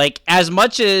problem. Like, as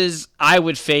much as I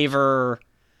would favor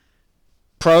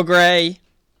Prograis,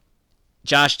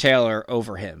 Josh Taylor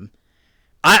over him,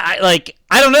 I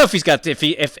don't know if he's got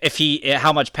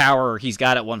how much power he's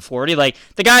got at 140. Like,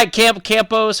 the guy at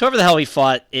Campos, whoever the hell he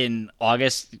fought in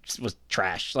August, was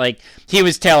trash. Like, he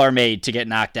was tailor made to get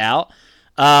knocked out.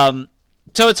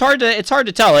 So it's hard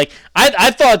to tell. Like,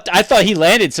 I thought he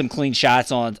landed some clean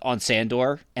shots on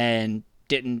Sandor and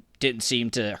didn't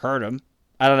seem to hurt him.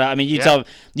 I don't know. I mean,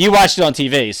 you watched it on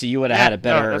TV, so you would have had a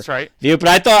better that's right. view.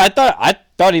 But I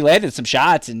thought he landed some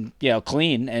shots and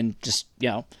clean, and just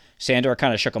Sandor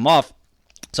kind of shook him off.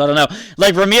 So I don't know.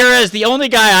 Like, Ramirez, the only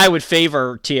guy I would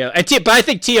favor Tio, but I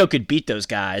think Tio could beat those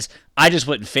guys. I just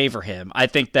wouldn't favor him. I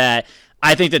think that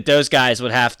those guys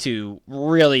would have to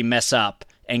really mess up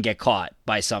and get caught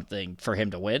by something for him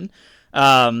to win.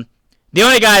 The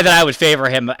only guy that I would favor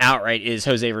him outright is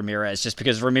Jose Ramirez, just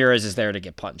because Ramirez is there to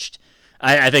get punched.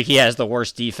 I think he has the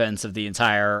worst defense of that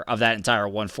entire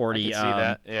 140. I can see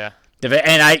that, yeah.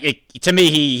 And to me,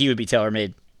 he would be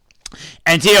tailor-made.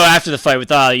 And Tio, after the fight, with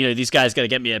these guys got to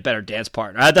get me a better dance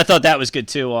partner. I thought that was good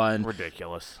too.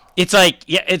 Ridiculous. It's like,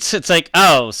 yeah, it's like,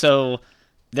 oh, so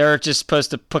they're just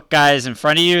supposed to put guys in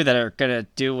front of you that are gonna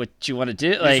do what you want to do.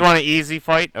 You just want an easy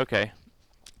fight? Okay.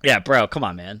 Yeah, bro, come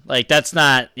on, man. Like, that's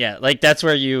not. Yeah, like, that's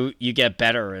where you get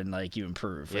better and like you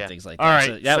improve and things like that. All right,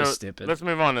 so that was stupid. Let's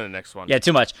move on to the next one. Yeah,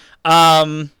 too much.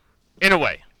 In a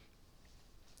way.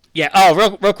 Yeah. Oh,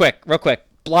 real quick.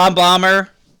 Blonde Bomber,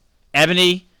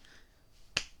 Ebony,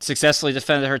 successfully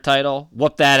defended her title.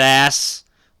 Whooped that ass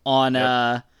on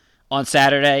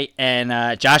Saturday,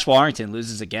 and Josh Warrington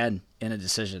loses again in a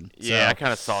decision. Yeah, so, I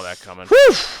kind of saw that coming.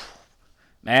 Whew,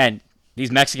 man,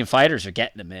 these Mexican fighters are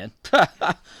getting it, man.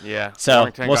 Yeah. So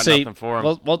Warrington we'll got see. nothing for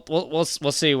him. We'll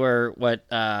see what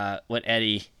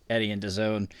Eddie and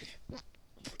DAZN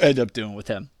end up doing with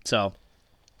him. So,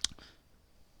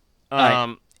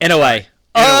 right. in a way,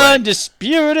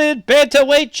 undisputed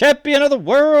bantamweight champion of the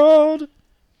world.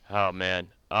 Oh man.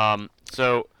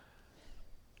 So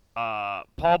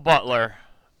Paul Butler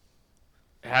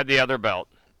had the other belt.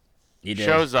 He did.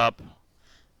 Shows up.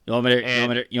 You want me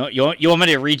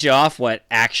to read you off what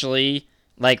actually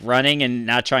like running and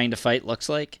not trying to fight looks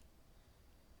like?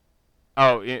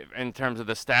 Oh, in terms of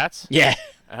the stats? Yeah.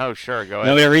 Oh, sure. Go You ahead.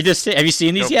 want me to read this? Have you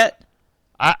seen these yet?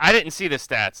 I didn't see the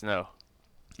stats. No.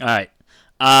 All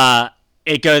right.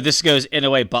 This goes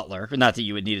Inoue Butler. Not that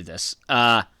you would needed this.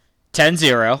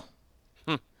 10-0,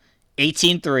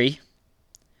 18-3,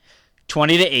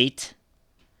 20-8,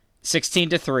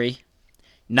 16-3,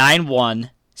 9-1,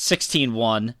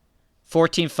 16-1,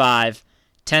 14-5,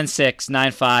 10-6,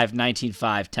 9-5,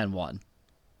 19-5, 10-1.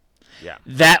 Yeah.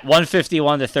 That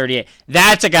 151-38.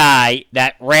 That's a guy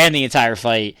that ran the entire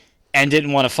fight and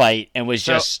didn't want to fight and was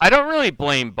just I don't really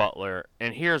blame Butler,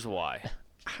 and here's why.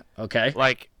 okay.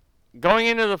 Like, going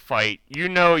into the fight, you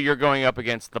know you're going up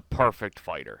against the perfect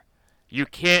fighter. You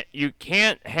can't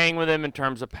hang with him in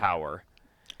terms of power,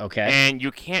 Okay. and you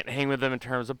can't hang with him in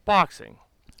terms of boxing.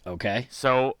 Okay.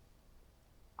 So,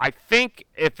 I think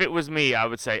if it was me, I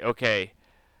would say, okay,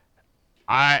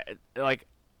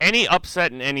 any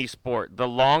upset in any sport, the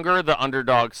longer the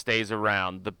underdog stays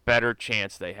around, the better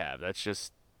chance they have. That's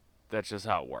just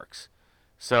how it works.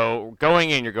 So going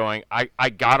in, you're going, I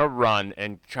gotta run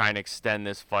and try and extend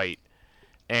this fight,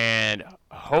 and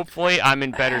hopefully I'm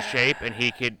in better shape, and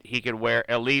he could wear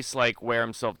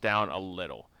himself down a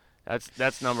little.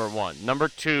 That's number one. Number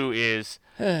two is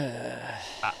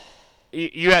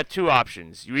you had two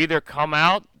options. You either come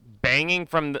out banging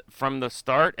from the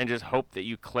start and just hope that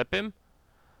you clip him,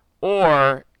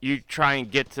 or you try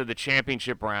and get to the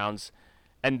championship rounds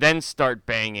and then start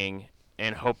banging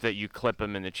and hope that you clip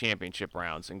him in the championship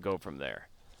rounds and go from there.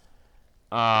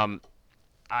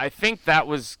 I think that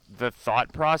was the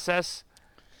thought process.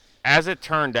 As it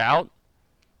turned out,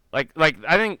 like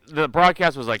I think the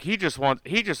broadcast was like, he just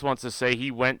wants to say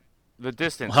he went the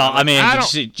distance. Well, I mean, like,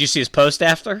 did you see his post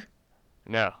after?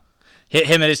 No.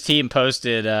 Him and his team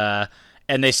posted, and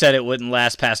they said it wouldn't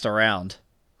last past a round.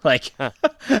 Like,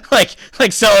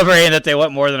 like celebrating that they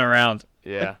went more than a round.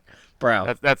 Yeah.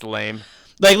 Bro. That's lame.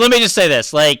 Like, let me just say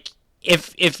this. Like,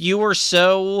 if you were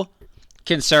so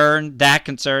concerned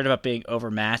about being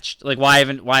overmatched, like, why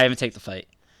even take the fight?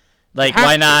 Like,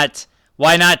 why not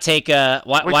take a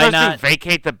why not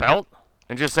vacate the belt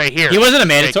and just say here? He wasn't a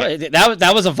mandatory.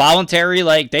 That was a voluntary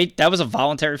that was a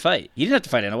voluntary fight. He didn't have to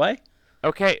fight anyway.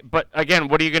 Okay, but again,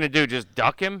 what are you going to do? Just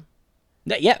duck him?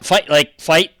 Yeah, fight.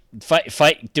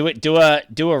 Do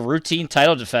a routine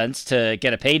title defense to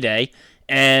get a payday,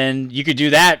 and you could do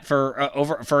that for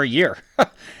a year.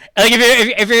 Like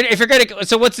if you're gonna,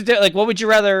 so what's the like? What would you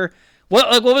rather?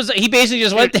 What was he basically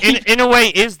just went? In a way,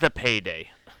 is the payday.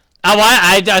 Oh,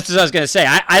 that's what I was gonna say.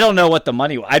 I don't know what the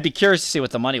money. I'd be curious to see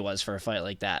what the money was for a fight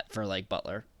like that for like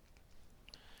Butler.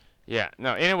 Yeah,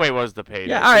 no. In a way, was the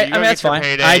payday. Yeah, all right. So I mean, that's fine.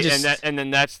 Payday, and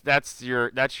then that's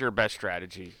your best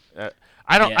strategy.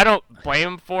 I don't blame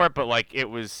him for it, but like it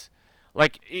was,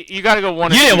 like you got to go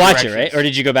one. You didn't watch directions. it, right? Or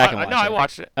did you go back and watch it? No, I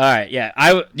watched it. All right,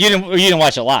 yeah. You didn't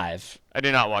watch it live. I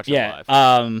did not watch it Yeah.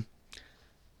 live.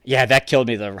 Yeah, that killed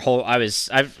me the whole.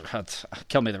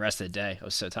 Killed me the rest of the day. I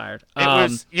was so tired. It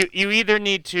was you either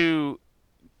need to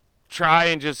try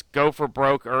and just go for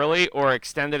broke early, or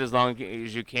extend it as long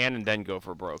as you can and then go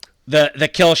for broke. The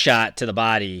kill shot to the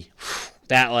body,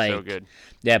 that like so good.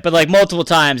 Yeah, but like multiple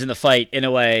times in the fight, in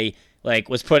a way, like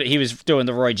he was doing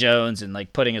the Roy Jones and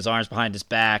like putting his arms behind his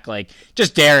back, like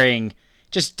just daring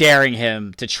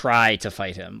him to try to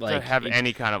fight him, like to have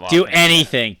any kind of do offense.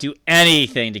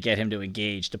 anything to get him to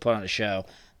engage, to put on a show,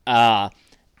 and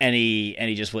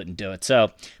he just wouldn't do it.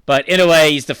 So, but in a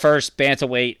way, he's the first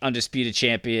bantamweight undisputed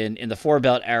champion in the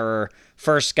 4-belt era,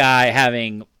 first guy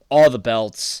having all the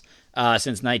belts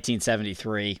since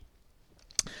 1973.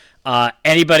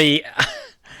 Anybody,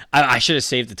 I should have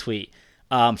saved the tweet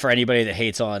for anybody that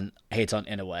hates on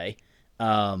Inoue.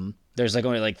 There's like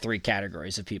only like 3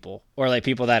 categories of people, or like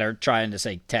people that are trying to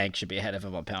say Tank should be ahead of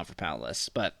him on pound for pound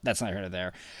list, but that's not here or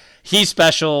there. He's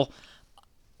special.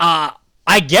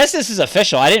 I guess this is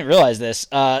official. I didn't realize this.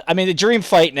 I mean, the dream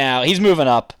fight now, he's moving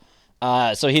up.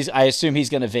 So I assume he's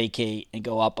going to vacate and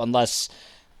go up unless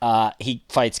he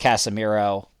fights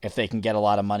Casemiro. If they can get a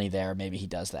lot of money there, maybe he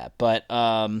does that. But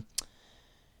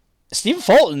Stephen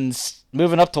Fulton's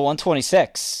moving up to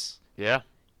 126. Yeah.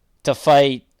 To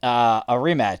fight a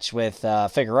rematch with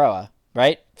Figueroa,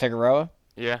 right? Figueroa?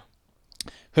 Yeah.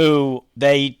 Who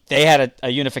they had a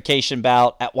unification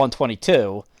bout at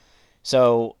 122.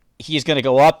 So he's going to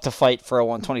go up to fight for a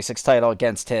 126 title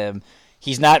against him.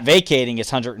 He's not vacating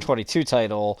his 122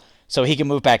 title, so he can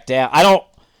move back down. I don't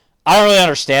really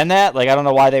understand that. Like, I don't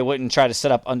know why they wouldn't try to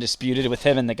set up undisputed with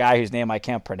him and the guy whose name I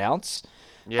can't pronounce.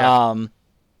 Yeah.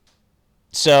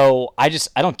 So I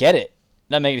don't get it.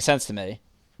 Doesn't make any sense to me.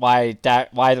 Why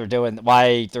they're doing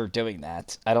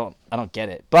that. I don't get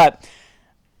it. But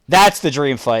that's the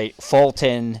dream fight.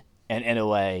 Fulton and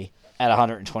Inoue at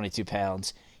 122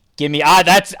 pounds. Give me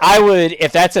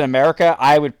if that's in America,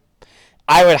 I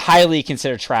I would highly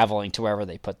consider traveling to wherever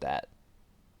they put that.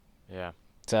 Yeah.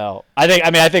 So I think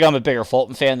I'm a bigger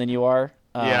Fulton fan than you are.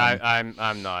 I'm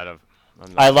not.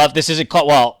 I love this. Isn't called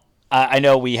well. I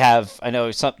know we have. I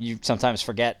know you sometimes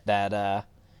forget that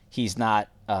he's not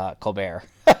Colbert,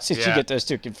 since you get those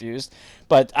two confused.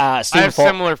 But Stephen I have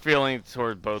similar feelings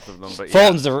toward both of them. But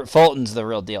Fulton's the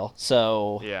real deal.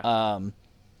 So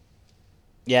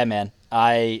yeah, man.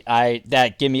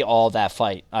 That give me all that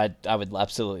fight. I would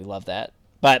absolutely love that.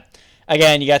 But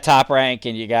again, you got Top Rank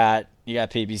and you got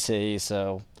PBC,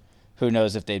 so who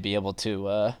knows if they'd be able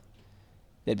to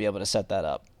set that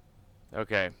up.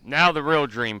 Okay, now the real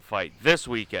dream fight this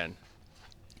weekend.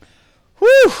 Woo!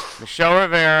 Michelle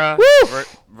Rivera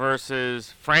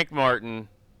versus Frank Martin,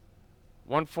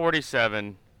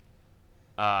 147.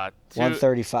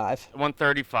 135.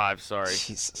 135. Sorry,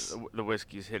 Jesus. the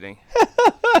whiskey's hitting.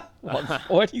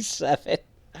 147.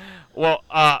 Well,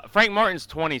 Frank Martin's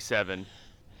 27,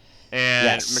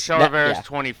 and Michelle Rivera's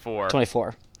 24.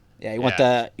 24. Yeah, you want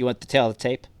the tail of the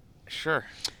tape? Sure.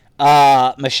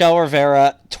 Michelle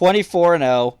Rivera,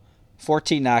 24-0,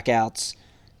 14 knockouts,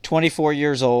 24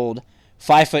 years old,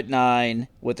 5'9",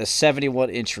 with a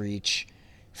 71-inch reach.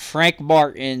 Frank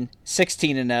Martin,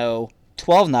 16-0,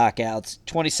 12 knockouts,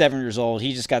 27 years old.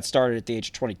 He just got started at the age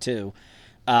of 22.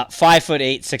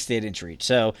 5'8", 68-inch reach.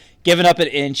 So giving up an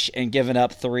inch and giving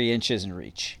up 3 inches in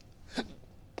reach.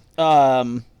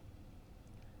 I'm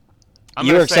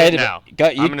you were excited now.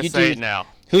 I'm going to say it now.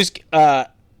 Who's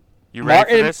You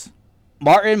ready for this?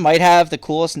 Martin might have the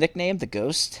coolest nickname, the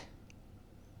Ghost.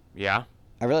 Yeah.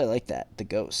 I really like that, the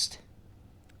Ghost.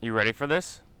 You ready for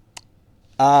this?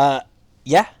 Yeah,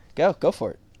 go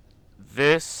for it.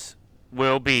 This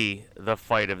will be the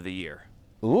fight of the year.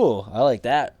 Ooh, I like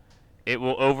that. It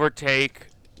will overtake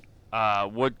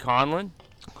Wood Conlon.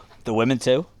 The women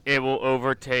too. It will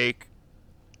overtake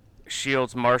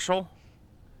Shields Marshall.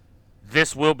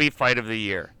 This will be fight of the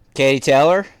year. Katie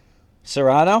Taylor,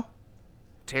 Serrano.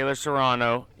 Taylor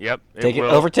Serrano. Yep.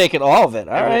 Overtaking all of it.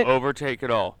 All right. Will overtake it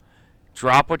all.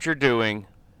 Drop what you're doing.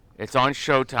 It's on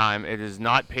Showtime. It is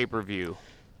not pay-per-view.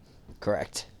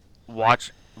 Correct.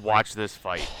 Watch this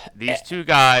fight. These two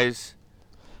guys,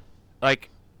 like,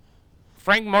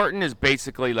 Frank Martin is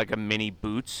basically like a mini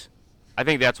Boots. I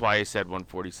think that's why I said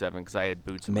 147, because I had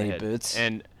Boots in my head. Mini Boots.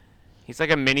 And he's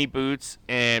like a mini Boots,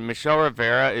 and Michelle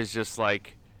Rivera is just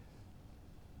like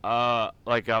a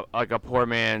poor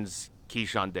man's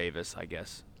Keyshawn Davis, I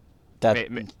guess.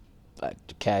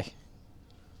 Okay.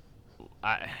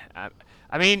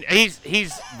 I mean, he's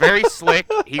very slick.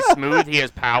 He's smooth. He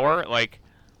has power. Like,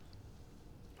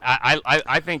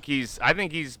 I think he's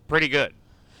pretty good.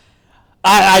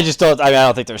 I just don't. I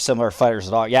don't think they're similar fighters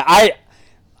at all. Yeah,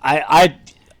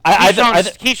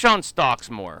 Keyshawn stalks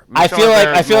more. I feel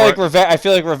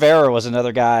like Rivera was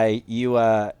another guy you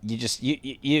kind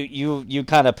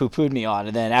of poo-pooed me on,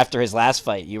 and then after his last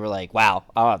fight, you were like, "Wow,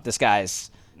 this guy looks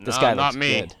good." Not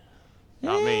me.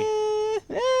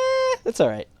 That's all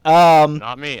right.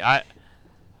 Not me.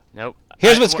 Nope.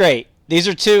 Here's what's great.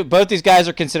 Both these guys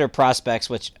are considered prospects,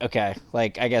 which okay,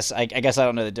 like I guess I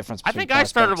don't know the difference. I think I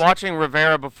started watching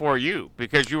Rivera before you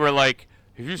because you were like,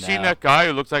 "Have you seen that guy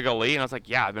who looks like Ali?" And I was like,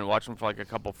 "Yeah, I've been watching him for like a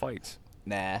couple fights."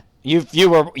 Nah, you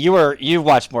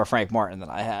watched more Frank Martin than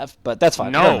I have, but that's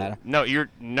fine. I don't know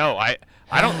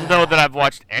that I've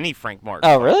watched any Frank Martin.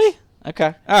 Oh, really?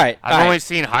 Okay. All right. I've only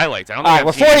seen highlights. I don't. All right,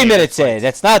 we're 40 minutes in.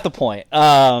 That's not the point.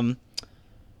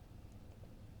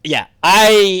 Yeah,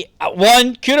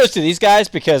 kudos to these guys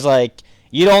because like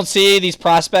you don't see these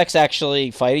prospects actually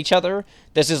fight each other.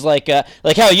 This is like hell,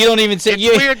 you don't even see.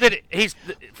 It's weird that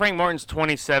Frank Martin's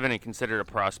 27 and considered a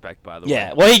prospect, by the way.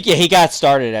 Yeah, well, he got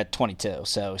started at 22,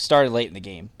 so started late in the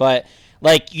game. But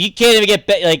like you can't even get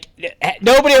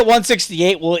nobody at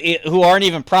 168 who aren't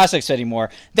even prospects anymore.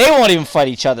 They won't even fight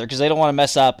each other because they don't want to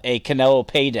mess up a Canelo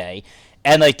payday.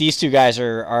 And, like, these two guys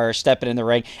are stepping in the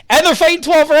ring. And they're fighting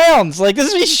 12 rounds. Like, this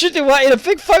is what you should do in a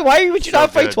big fight. Why would you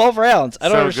not fight 12 rounds? I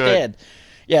don't understand. Good.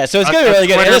 Yeah, so it's going to be really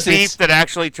good. Twitter beef that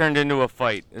actually turned into a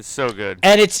fight. It's so good.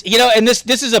 And it's, and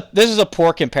this is a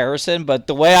poor comparison, but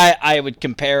the way I would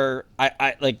compare,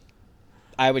 I would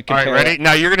compare. All right, ready?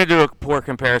 Now, you're going to do a poor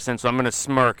comparison, so I'm going to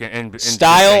smirk and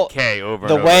style, say K over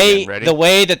the and way, over again. Ready? The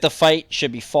way that the fight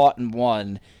should be fought and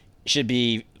won should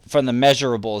be from the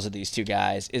measurables of these two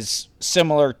guys is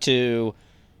similar to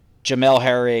Jamel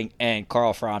Herring and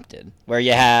Carl Frampton, where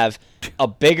you have a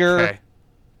bigger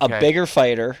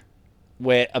fighter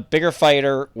with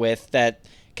that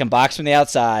can box from the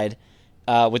outside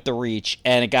with the reach,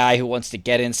 and a guy who wants to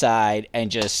get inside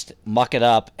and just muck it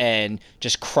up and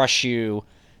just crush you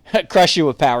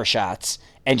with power shots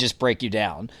and just break you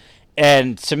down.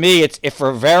 And to me, it's if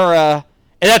Rivera,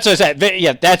 and that's what I said.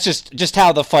 Yeah, that's just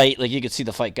how the fight. Like you could see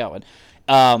the fight going.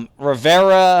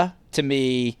 Rivera, to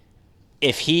me,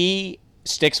 if he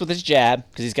sticks with his jab,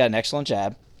 because he's got an excellent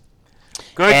jab.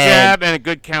 Good jab and a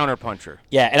good counter puncher.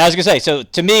 Yeah, and I was gonna say, so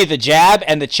to me, the jab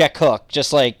and the check hook,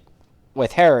 just like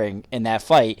with Herring in that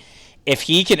fight, if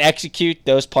he can execute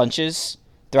those punches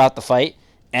throughout the fight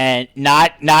and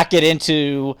not get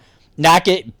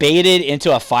baited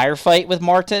into a firefight with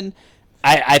Martin,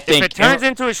 I think if it turns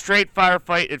into a straight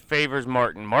firefight, it favors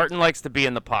Martin. Martin likes to be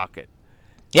in the pocket.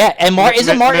 Yeah, and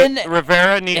isn't Martin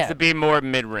Rivera needs to be more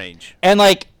mid-range. And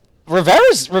like Rivera,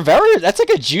 that's like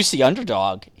a juicy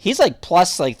underdog. He's like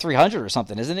plus like 300 or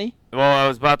something, isn't he? Well, I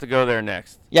was about to go there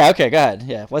next. Yeah. Okay. Go ahead.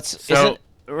 Yeah.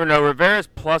 Rivera's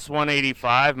plus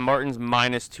 185. Martin's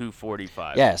minus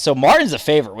 245. Yeah. So Martin's a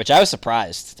favorite, which I was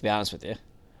surprised, to be honest with you.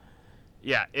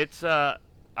 Yeah, it's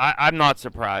I'm not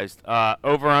surprised.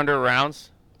 Over under rounds.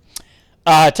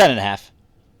 10.5.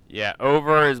 Yeah,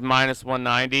 over is minus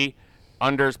 190.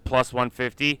 Under's plus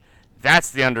 150.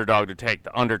 That's the underdog to take,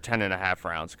 the under 10.5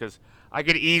 rounds, because I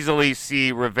could easily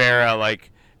see Rivera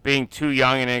like being too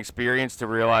young and inexperienced to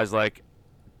realize like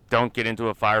don't get into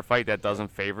a firefight that doesn't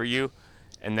favor you,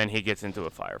 and then he gets into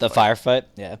a firefight. The firefight,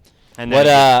 yeah. And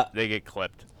then they get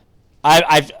clipped.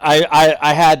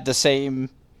 I had the same.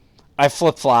 I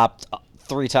flip flopped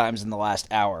 3 times in the last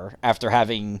hour after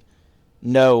having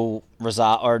no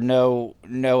result or no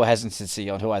hesitancy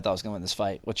on who I thought was going to win this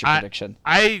fight. What's your prediction?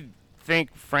 I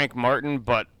think Frank Martin,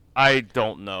 but I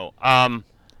don't know.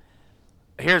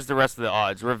 Here's the rest of the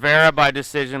odds. Rivera by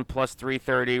decision plus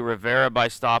 330. Rivera by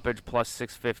stoppage plus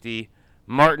 650.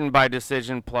 Martin by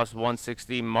decision plus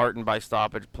 160. Martin by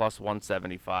stoppage plus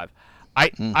 175.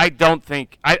 I don't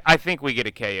think I think we get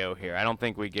a KO here. I don't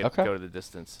think we go to the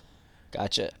distance.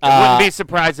 Gotcha. I wouldn't be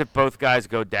surprised if both guys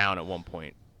go down at one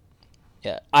point.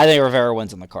 Yeah, I think Rivera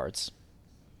wins on the cards.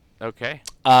 Okay.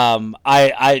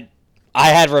 I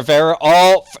had Rivera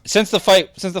all since the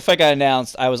fight got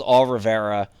announced. I was all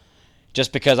Rivera,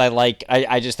 just because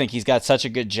I just think he's got such a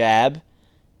good jab,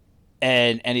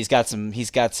 and he's got some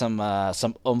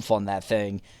oomph on that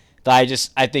thing that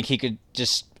I think he could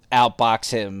just outbox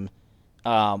him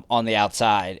on the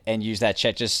outside and use that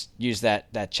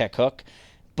check hook.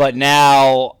 But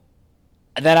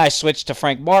then I switched to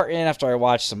Frank Martin after I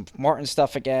watched some Martin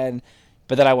stuff again.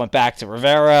 But then I went back to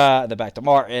Rivera, then back to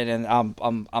Martin, and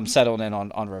I'm settled in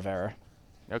on Rivera.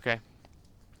 Okay.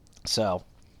 So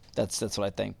that's what I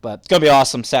think. But it's gonna be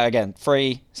awesome. Again,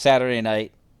 free Saturday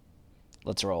night.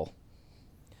 Let's roll.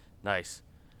 Nice.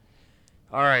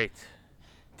 All right.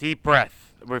 Deep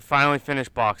breath. We finally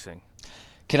finished boxing.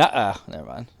 Can I? Never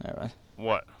mind.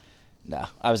 What? No,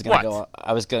 I was gonna go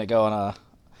on a.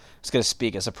 I was going to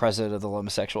speak as a president of the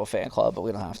homosexual fan club, but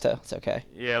we don't have to. It's okay.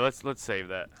 Yeah, let's save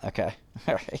that. Okay.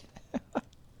 All right.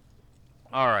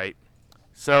 All right.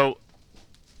 So,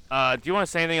 do you want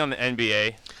to say anything on the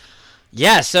NBA?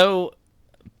 Yeah, so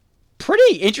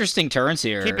pretty interesting turns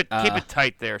here. Keep it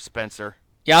tight there, Spencer.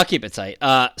 Yeah, I'll keep it tight.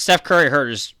 Steph Curry hurt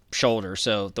his shoulder,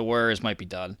 so the Warriors might be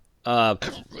done.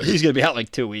 He's going to be out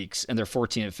like 2 weeks, and they're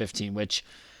 14-15, which,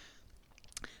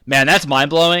 man, that's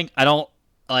mind-blowing. I don't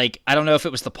know if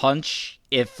it was the punch,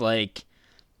 if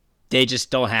they just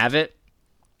don't have it.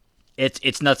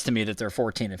 It's nuts to me that they're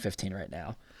 14-15 right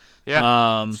now.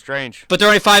 Yeah, strange. But they're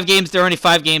only 5 games. They're only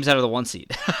 5 games out of the 1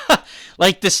 seed.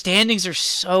 The standings are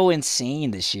so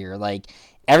insane this year.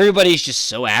 Everybody's just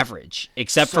so average,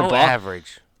 except for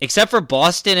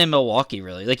Boston and Milwaukee.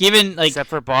 Really, except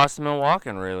for Boston, Milwaukee,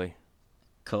 really.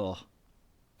 Cool.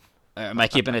 Am I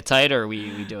keeping it tight, or are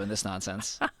we doing this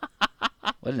nonsense?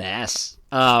 What an ass.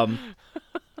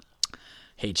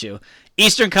 Hate you.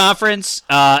 Eastern Conference,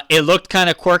 it looked kind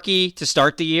of quirky to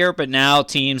start the year, but now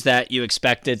teams that you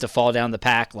expected to fall down the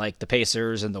pack, like the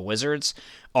Pacers and the Wizards,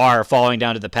 are falling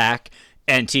down to the pack,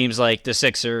 and teams like the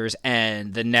Sixers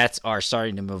and the Nets are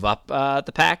starting to move up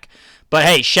the pack. But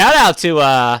hey, shout out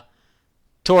to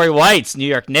Torrey White's New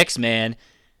York Knicks, man.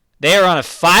 They are on a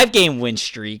 5-game win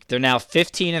streak. They're now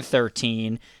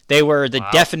 15-13. They were the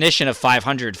definition of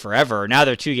 500 forever. Now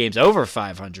they're 2 games over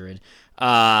 500.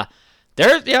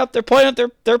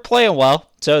 They're playing well.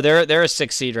 So they're a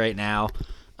 6 seed right now.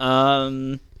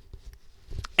 Atlanta,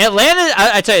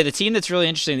 I tell you, the team that's really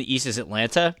interesting in the East is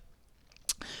Atlanta,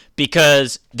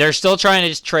 because they're still trying to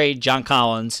just trade John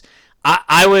Collins.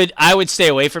 I would stay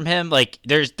away from him.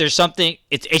 There's something.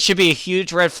 It should be a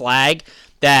huge red flag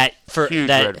red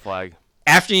flag.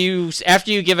 After you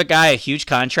give a guy a huge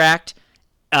contract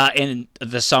in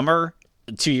the summer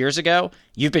 2 years ago,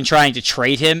 you've been trying to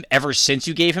trade him ever since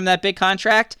you gave him that big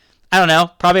contract. I don't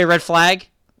know, probably a red flag.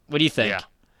 What do you think?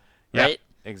 Yeah, right?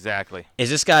 exactly. Is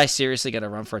this guy seriously going to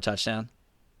run for a touchdown?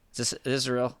 Is this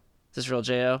real? Is this real,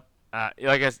 Jo?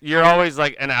 Like you're always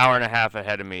like an hour and a half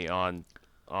ahead of me on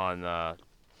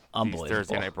these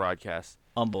Thursday night broadcasts.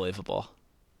 Unbelievable.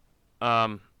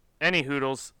 Any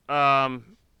hoodles.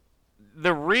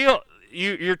 The real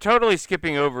you're totally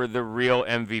skipping over the real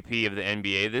MVP of the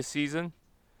NBA this season,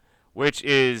 which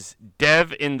is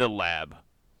Dev in the Lab,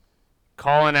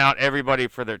 calling out everybody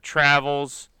for their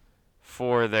travels,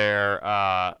 for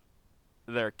their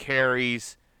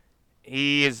carries.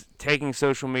 He is taking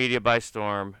social media by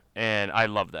storm, and I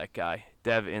love that guy.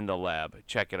 Dev in the Lab.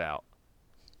 Check it out.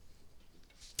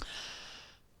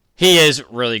 He is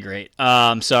really great.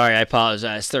 Sorry, I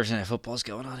apologize. Thursday Night Football's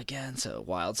going on again, so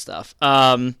wild stuff.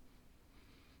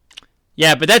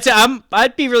 Yeah, but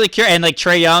I'd be really curious. And like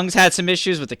Trae Young's had some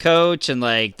issues with the coach and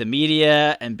like the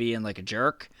media and being like a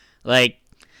jerk. Like,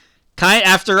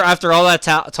 after all that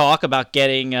talk about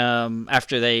getting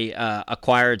after they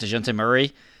acquired DeJounte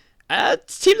Murray,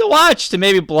 it's a team to watch to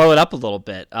maybe blow it up a little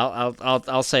bit.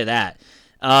 I'll say that.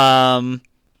 And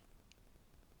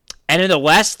in the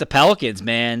West, the Pelicans,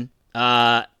 man,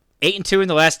 8-2 in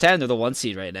the last 10. They're the 1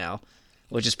 seed right now,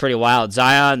 which is pretty wild.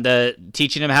 Zion,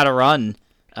 teaching him how to run,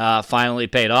 finally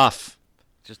paid off.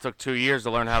 Just took 2 years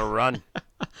to learn how to run.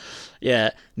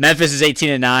 Yeah, Memphis is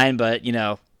 18-9, but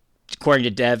according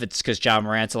to Dev, it's because John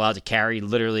Morant's allowed to carry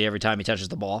literally every time he touches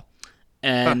the ball.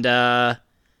 And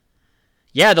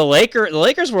yeah, the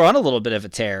Lakers were on a little bit of a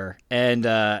tear, and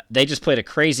they just played a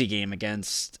crazy game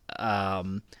against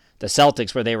the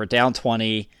Celtics where they were down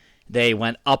 20. They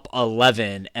went up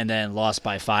 11 and then lost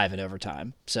by 5 in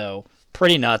overtime. So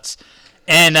pretty nuts.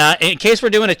 And in case we're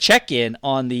doing a check-in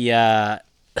on the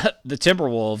the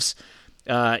Timberwolves,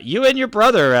 you and your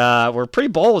brother were pretty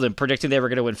bold in predicting they were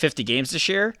going to win 50 games this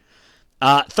year.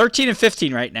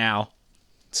 13-15 right now.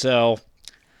 So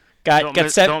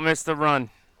don't miss the run.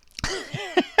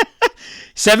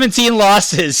 17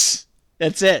 losses.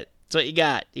 That's it. That's what you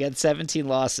got. You got 17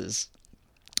 losses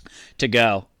to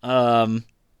go. But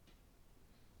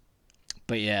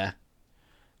yeah.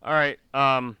 All right.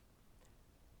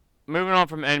 Moving on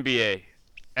from NBA,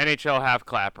 NHL half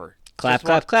clapper.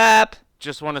 Clap.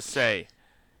 Just want to say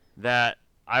that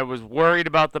I was worried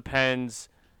about the Pens.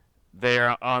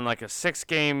 They're on like a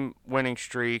 6-game winning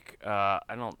streak. Wait a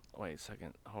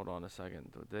second. Hold on a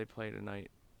second. Did they play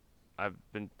tonight? I've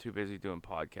been too busy doing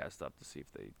podcast stuff to see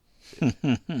if they did.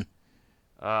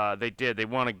 They did. They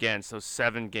won again, so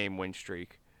 7-game win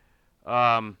streak.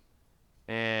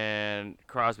 And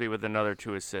Crosby with another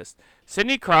 2 assists.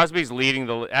 Sidney Crosby's leading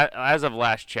as of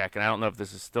last check, and I don't know if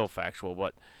this is still factual,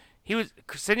 but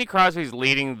Sidney Crosby's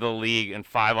leading the league in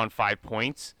 5-on-5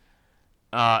 points.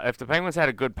 If the Penguins had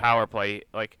a good power play,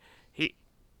 at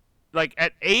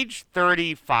age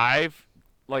 35,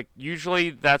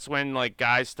 usually that's when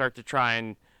guys start to try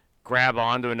and grab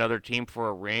onto another team for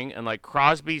a ring, and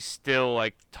Crosby's still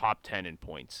top 10 in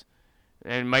points,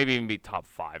 and maybe even be top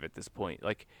 5 at this point.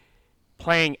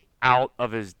 Playing out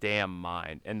of his damn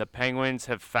mind, and the Penguins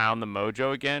have found the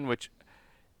mojo again, which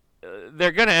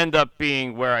they're going to end up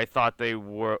being where I thought they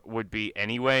would be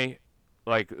anyway.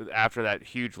 After that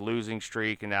huge losing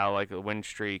streak and now a win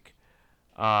streak,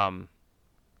 I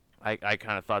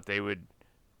kind of thought they would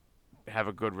have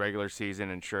a good regular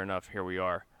season, and sure enough, here we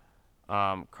are.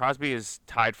 Crosby is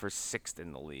tied for 6th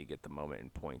in the league at the moment in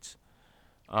points,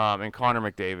 and Connor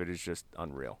McDavid is just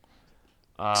unreal.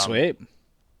 Sweet.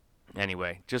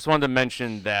 Anyway, just wanted to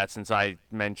mention that since I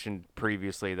mentioned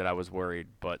previously that I was worried,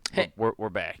 but hey, we're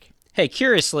back. Hey,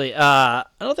 curiously, I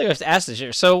don't think I have to ask this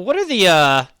year. So, what are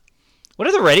the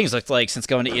ratings looked like since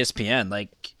going to ESPN? I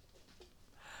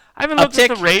haven't looked at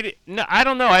the rating. No, I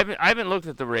don't know. I haven't looked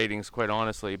at the ratings, quite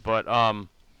honestly. But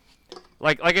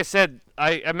like I said,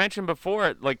 I mentioned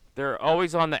before, they're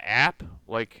always on the app.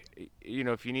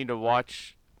 If you need to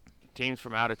watch teams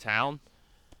from out of town,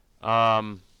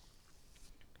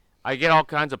 I get all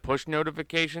kinds of push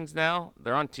notifications now.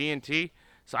 They're on TNT,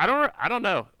 so I don't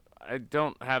know. I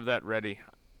don't have that ready.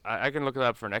 I can look it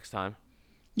up for next time.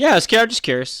 Yeah, I'm just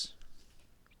curious.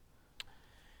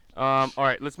 All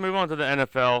right, let's move on to the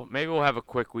NFL. Maybe we'll have a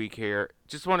quick week here.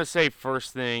 Just want to say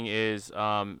first thing is,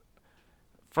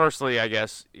 firstly, I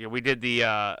guess we did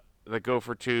the Go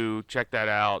for Two. Check that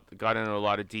out. Got into a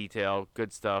lot of detail.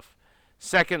 Good stuff.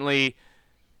 Secondly,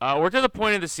 we're to the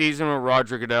point of the season where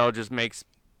Roger Goodell just makes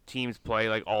teams play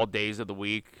all days of the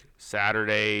week.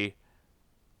 Saturday,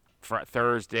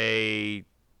 Thursday,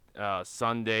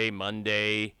 Sunday,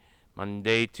 Monday,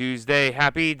 Tuesday,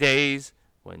 happy days.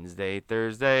 Wednesday,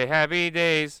 Thursday, happy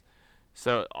days.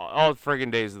 So all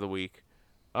friggin' days of the week.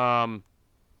 That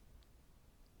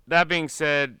being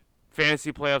said,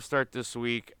 fantasy playoffs start this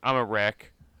week. I'm a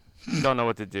wreck. Don't know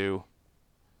what to do.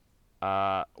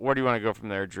 Where do you want to go from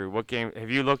there, Drew? What game have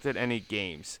you looked at? Any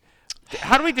games?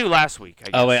 How did we do last week? I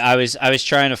guess? Oh wait, I was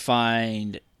trying to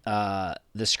find the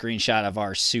screenshot of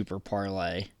our super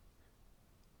parlay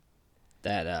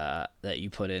that you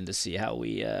put in to see how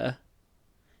we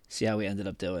ended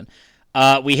up doing.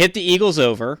 We hit the Eagles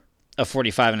over of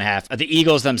 45.5. The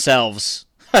Eagles themselves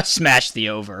smashed the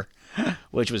over,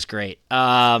 which was great.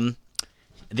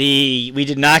 We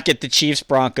did not get the Chiefs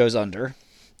Broncos under.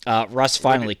 Russ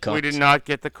finally cooked. We did not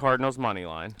get the Cardinals money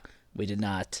line. We did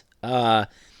not. The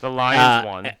Lions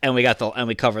won, and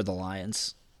we covered the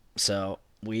Lions. So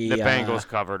the Bengals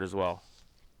covered as well.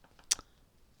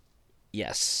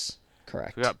 Yes,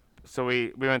 correct. We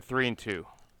went 3-2.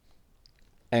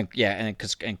 And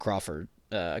Crawford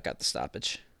got the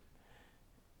stoppage.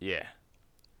 Yeah.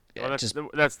 Yeah, Well,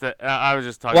 that's the. I was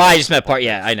just talking. Well, I just meant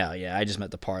Yeah, I know. Yeah, I just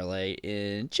meant the parlay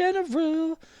in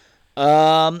general.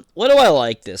 What do I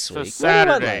like this week?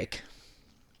 Saturday. What do I like?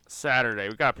 Saturday.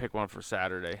 We gotta pick one for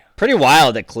Saturday. Pretty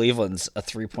wild that Cleveland's a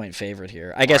 3-point favorite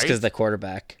here. I guess because Right? the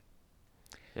quarterback.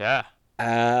 Yeah.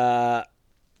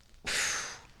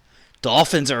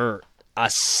 Dolphins are a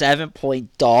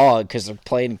 7-point dog because they're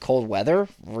playing in cold weather.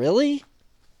 Really?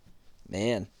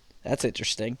 Man, that's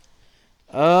interesting.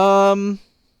 I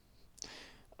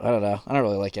don't know. I don't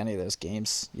really like any of those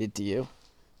games. Do you?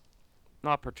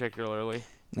 Not particularly.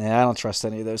 Yeah, I don't trust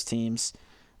any of those teams.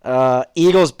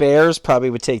 Eagles Bears probably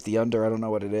would take the under. I don't know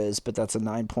what it is, but that's a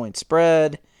 9-point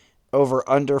spread. Over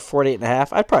under 48.5.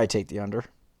 I'd probably take the under.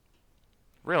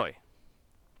 Really?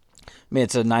 I mean,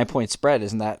 it's a 9-point spread.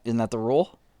 Isn't that the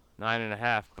rule?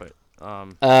 9.5, but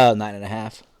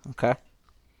 9.5. Okay.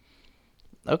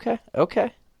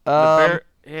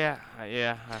 Yeah.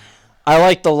 I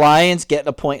like the Lions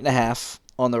getting 1.5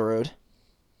 on the road.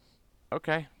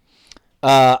 Okay.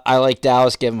 I like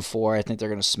Dallas giving 4. I think they're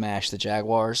going to smash the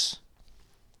Jaguars.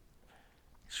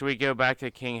 Should we go back to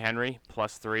King Henry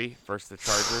 +3 versus the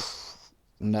Chargers?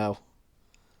 No.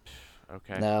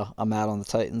 Okay. No, I'm out on the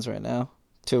Titans right now.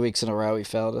 2 weeks in a row he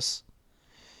failed us.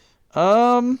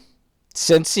 Cincy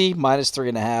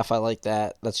 -3.5. I like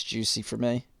that. That's juicy for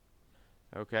me.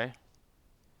 Okay.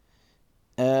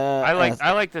 I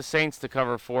I like the Saints to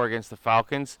cover 4 against the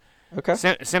Falcons. Okay.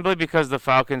 Simply because the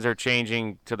Falcons are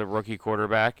changing to the rookie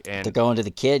quarterback and They're going to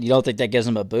the kid. You don't think that gives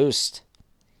them a boost?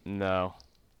 no.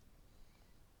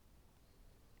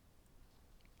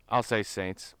 I'll say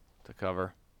Saints to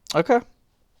cover. Okay.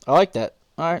 I like that.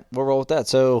 All right, we'll roll with that.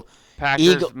 So Packers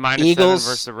Eagles -7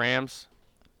 versus the Rams.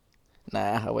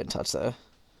 Nah, I wouldn't touch that.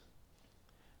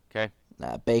 Okay.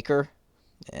 Nah, Baker.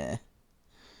 Yeah.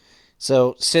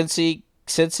 So Cincy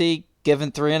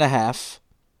given 3.5.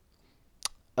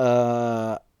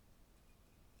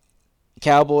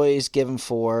 Cowboys given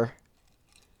 4.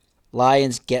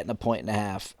 Lions getting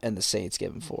 1.5, and the Saints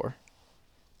given 4.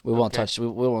 We won't touch. We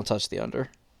won't touch the under.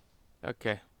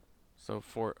 Okay. So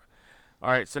 4.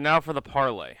 All right. So now for the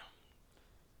parlay.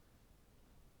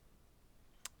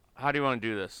 How do you want to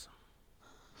do this?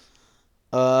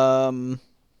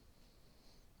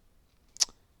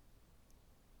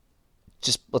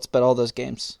 Just let's bet all those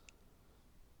games.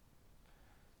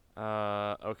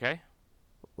 Okay.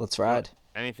 Let's ride.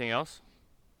 Anything else?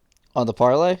 On the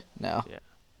parlay? No. Yeah.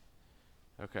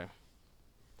 Okay.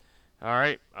 All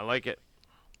right. I like it.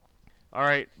 All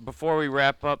right. Before we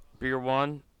wrap up Beer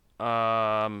One,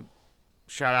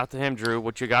 shout out to him, Drew.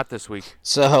 What you got this week?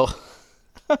 So,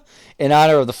 in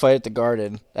honor of the fight at the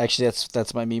Garden, actually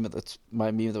that's my meme of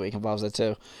the week involves that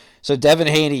too. So Devin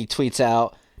Haney tweets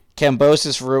out,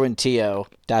 "Kambosos ruined Tio. ...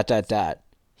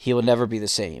 He will never be the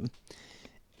same."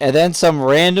 And then some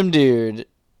random dude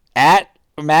at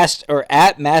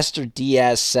Master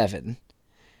Diaz 7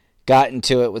 got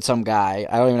into it with some guy.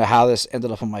 I don't even know how this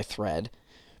ended up on my thread,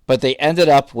 but they ended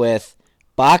up with,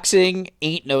 "Boxing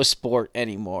ain't no sport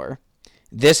anymore.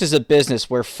 This is a business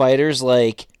where fighters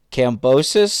like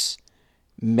Kambosos,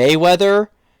 Mayweather,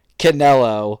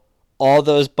 Canelo, all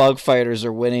those bug fighters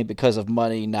are winning because of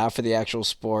money, not for the actual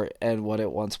sport and what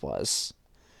it once was."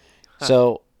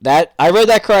 So that I read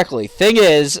that correctly. Thing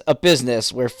is, a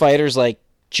business where fighters like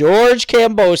George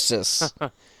Kambosos,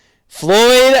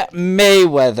 Floyd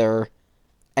Mayweather,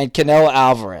 and Canelo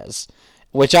Alvarez,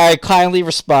 which I kindly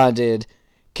responded,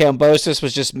 Kambosos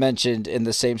was just mentioned in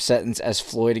the same sentence as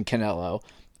Floyd and Canelo.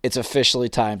 It's officially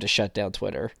time to shut down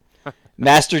Twitter.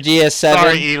 Master Diaz 7.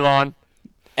 Sorry, Elon.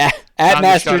 At Time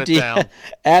to shut it down.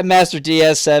 Master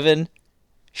Diaz 7.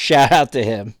 Shout out to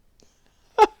him.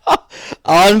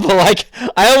 Like,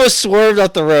 I almost swerved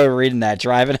off the road reading that,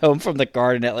 driving home from the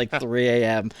garden at like 3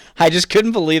 a.m. I just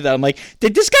couldn't believe that. I'm like,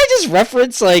 did this guy just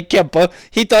reference like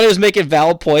he thought he was making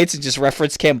valid points and just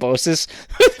referenced Cambosis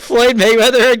with Floyd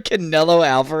Mayweather and Canelo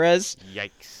Alvarez?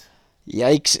 Yikes.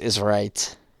 Yikes is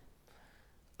right.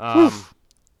 All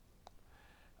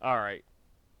right.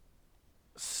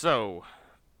 So,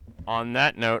 on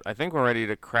that note, I think we're ready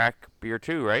to crack beer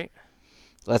 2, right?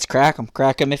 Let's crack 'em.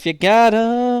 Crack 'em if you got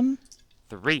 'em.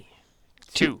 3,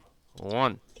 2,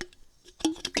 1.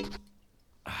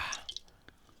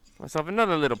 Myself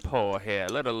another little pour here.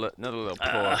 Another little pour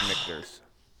of Michter's.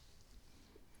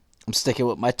 I'm sticking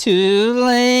with my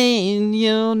two-lane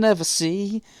you'll never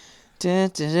see.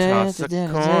 Toss a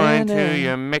coin to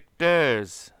your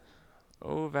Michter's.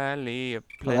 Oh, Valley of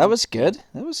Well, that was good.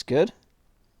 That was good.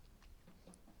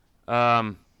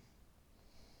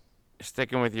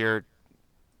 Sticking with your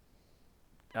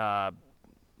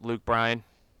Luke Bryan.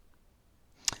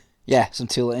 Yeah, some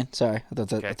Tulane. Sorry,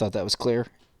 I thought that was clear.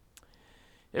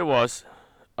 It was.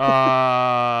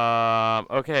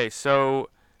 Okay, so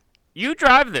you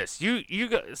drive this. You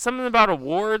got something about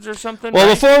awards or something? Well,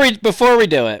 right? before we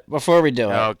do it.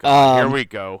 Oh, God, here we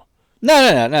go.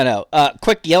 No.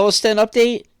 Quick Yellowstone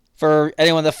update for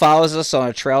anyone that follows us on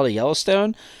a trail to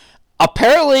Yellowstone.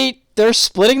 Apparently, they're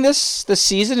splitting this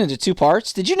season into 2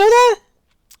 parts. Did you know that?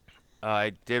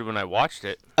 I did when I watched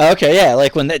it. Okay, yeah,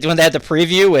 like when they had the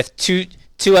preview with two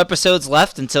episodes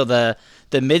left until the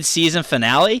mid-season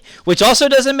finale, which also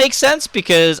doesn't make sense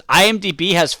because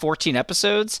IMDb has 14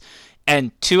 episodes,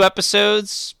 and 2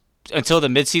 episodes until the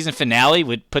mid-season finale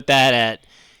would put that at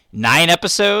 9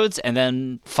 episodes, and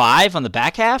then 5 on the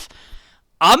back half.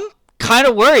 I'm kind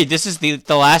of worried this is the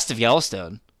last of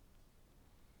Yellowstone.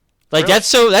 Like,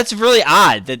 Really? that's really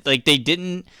odd that like they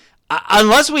didn't,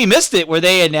 unless we missed it where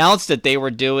they announced that they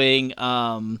were doing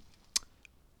a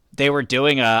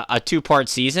 2-part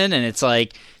season, and it's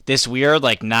like this weird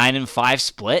like 9 and 5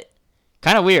 split,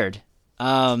 kind of weird.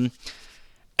 And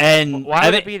Why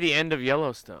would it be the end of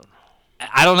Yellowstone?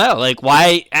 I don't know, like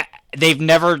why they've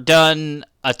never done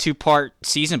a 2-part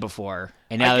season before,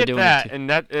 and now I they're get doing that, and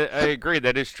that I agree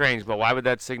that is strange, but why would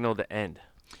that signal the end?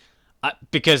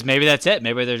 because maybe that's it.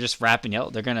 Maybe they're just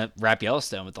they're gonna wrap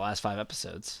Yellowstone with the last 5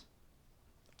 episodes.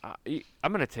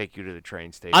 I'm gonna take you to the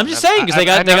train station. I'm just saying because they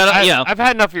got I've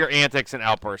had enough of your antics and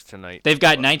outbursts tonight. they've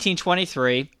got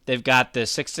 1923, they've got the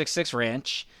 666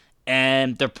 Ranch,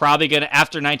 and they're probably gonna,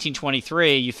 after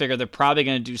 1923, you figure they're probably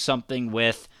gonna do something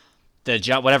with the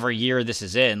whatever year this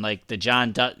is in, like the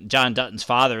John Dutton's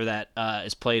father that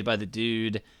is played by the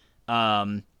dude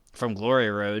from Glory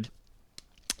Road.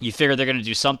 You figure they're gonna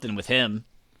do something with him.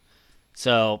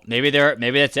 So maybe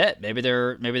that's it. Maybe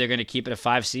they're going to keep it at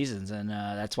 5 seasons, and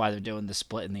that's why they're doing the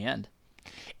split in the end.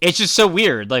 It's just so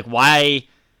weird. Like why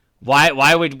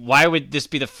would this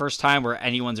be the first time where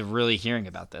anyone's really hearing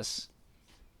about this?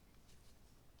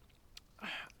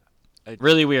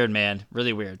 Really weird, man.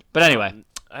 Really weird. But anyway,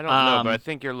 I don't know, but I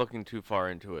think you're looking too far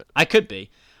into it. I could be.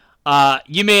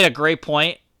 You made a great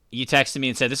point. You texted me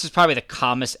and said this is probably the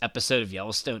calmest episode of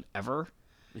Yellowstone ever.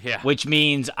 Yeah. Which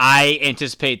means I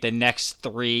anticipate the next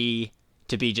 3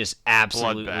 to be just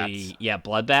absolutely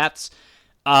bloodbaths.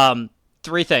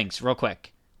 3 things real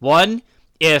quick. 1,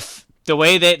 if the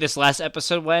way that this last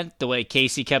episode went, the way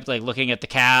Casey kept like looking at the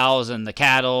cows and the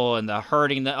cattle and the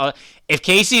herding, if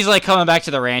Casey's like coming back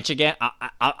to the ranch again,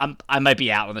 I might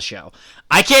be out on the show.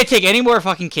 I can't take any more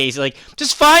fucking Casey. Like,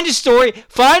 just find a story,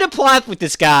 find a plot with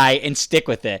this guy, and stick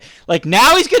with it. Like,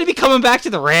 now he's gonna be coming back to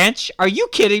the ranch? Are you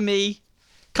kidding me?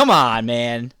 Come on,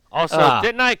 man. Also,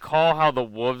 didn't I call how the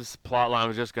Wolves plotline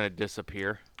was just going to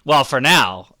disappear? Well, for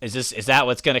now, is that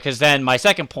what's going to? Because then my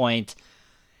second point,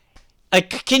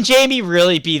 like, can Jamie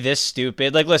really be this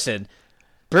stupid? Like, listen,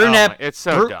 brunette, it's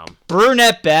so dumb.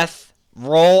 Brunette Beth,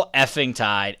 roll effing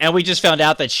Tide, and we just found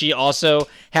out that she also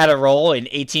had a role in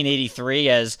 1883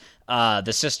 as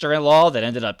the sister-in-law that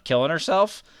ended up killing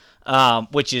herself,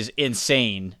 which is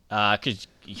insane. Because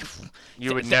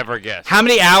you would never guess. How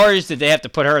many hours did they have to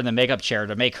put her in the makeup chair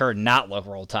to make her not look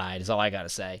Roll Tide is all I got to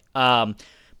say.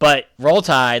 But Roll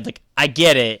Tide, like, I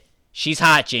get it. She's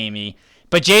hot, Jamie.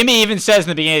 But Jamie even says in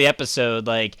the beginning of the episode,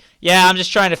 like, yeah, I'm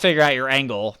just trying to figure out your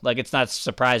angle. Like, it's not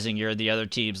surprising you're the other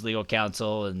team's legal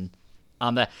counsel, and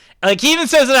I'm the... Like, he even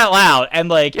says it out loud, and,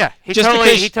 like... Yeah, he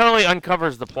totally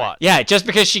uncovers the plot. Yeah, just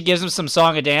because she gives him some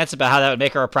song and dance about how that would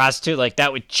make her a prostitute, like,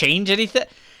 that would change anything...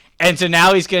 And so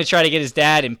now he's going to try to get his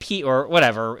dad impeached, or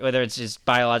whatever, whether it's his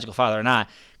biological father or not,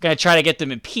 going to try to get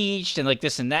them impeached and, like,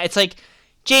 this and that. It's like,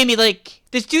 Jamie, like,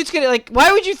 this dude's going to, like,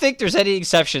 why would you think there's any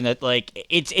exception that, like,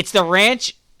 it's the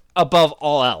ranch above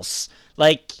all else?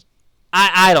 Like,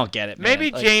 I don't get it, man.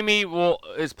 Maybe Like, Jamie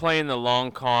is playing the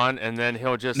long con, and then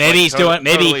he'll just maybe like, he's doing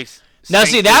maybe. totally Now, sink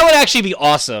see, it. that would actually be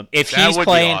awesome if That he's would be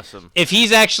playing. awesome. If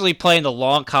he's actually playing the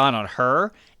long con on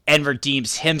her and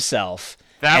redeems himself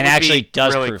That and would actually be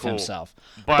does really prove cool. himself.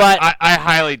 But I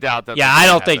highly doubt that. Yeah, that's I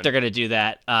gonna don't think happen. they're going to do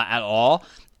that at all.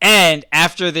 And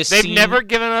after this They've scene, never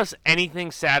given us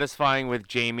anything satisfying with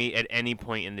Jamie at any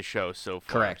point in the show so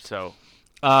far. Correct. So,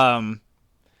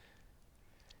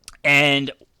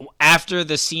 and after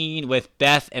the scene with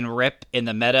Beth and Rip in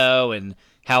the meadow and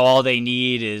how all they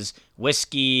need is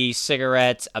whiskey,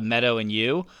 cigarettes, a meadow, and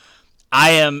you,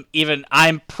 I'm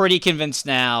pretty convinced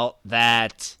now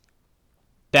that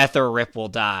Beth or Rip will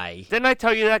die. didn't I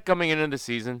tell you that coming into the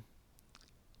season?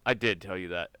 I did tell you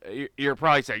that. You're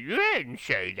probably saying you didn't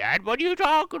say that. What are you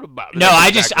talking about? No, That's I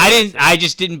exactly what didn't. said. I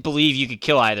just didn't believe you could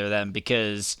kill either of them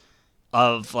because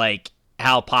of like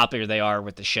how popular they are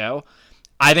with the show.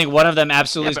 I think one of them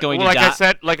absolutely is But, going well, to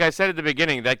die. like I said at the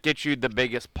beginning, that gets you the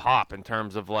biggest pop in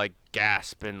terms of like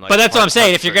gasp and like. But that's what I'm saying.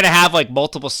 heart If you're going to have like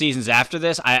multiple seasons after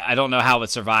this, I don't know how it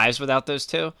survives without those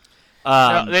two.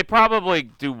 No, they probably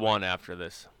do one after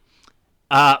this.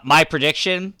 My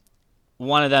prediction: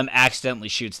 one of them accidentally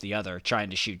shoots the other, trying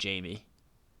to shoot Jamie.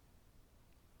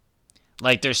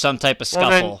 Like there's some type of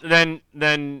scuffle. Well,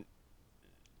 then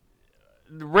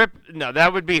Rip. No,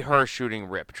 that would be her shooting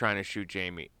Rip, trying to shoot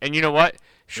Jamie. And you know what?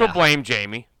 She'll Yeah. blame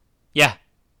Jamie. Yeah,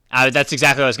 that's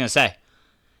exactly what I was going to say.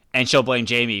 And she'll blame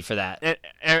Jamie for that.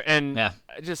 And Yeah.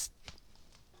 just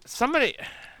somebody.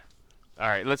 All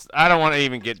right, let's. I don't want to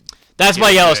even get. That's get my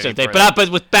into it Yellowstone any thing. further. But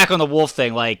with back on the wolf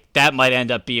thing, like that might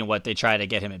end up being what they try to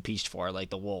get him impeached for. Like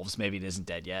the wolves, maybe it isn't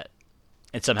dead yet,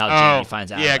 and somehow Jamie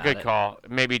finds out. Yeah, about good it. call.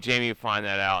 Maybe Jamie will find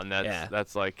that out, and Yeah.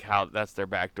 that's like how that's their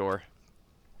back door.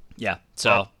 Yeah.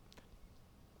 So,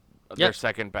 Their Yep.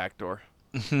 second back door.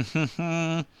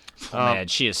 oh, man,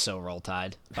 she is so roll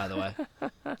tide. By the way,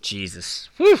 Jesus.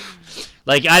 Whew.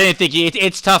 Like I didn't think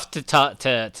it's tough to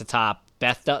top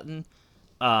Beth Dutton,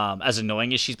 as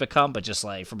annoying as she's become, but just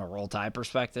like from a roll tide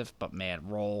perspective. But man,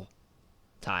 roll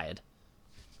tide.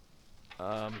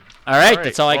 All right,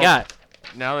 that's all I well, got.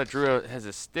 Now that Drew has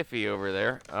a stiffy over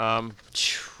there,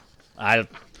 It's not.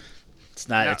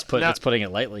 Now- It's putting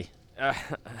it lightly. all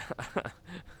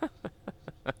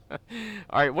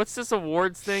right, what's this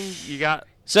awards thing you got?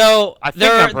 So I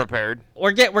think I'm prepared.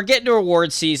 we're getting to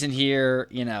award season here.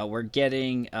 You know, we're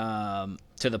getting to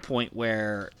the point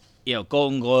where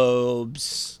Golden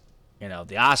Globes, the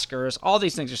Oscars, all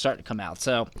these things are starting to come out.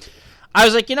 So I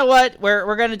was like, you know what,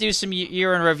 we're gonna do some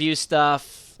year in review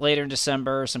stuff later in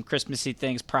December, some Christmassy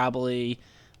things probably.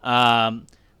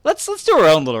 Let's do our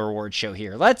own little award show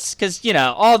here. Because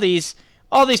all these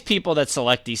people that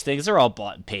select these things, they're all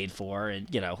bought and paid for,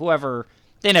 and whoever.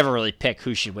 They never really pick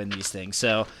who should win these things.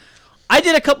 So I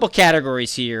did a couple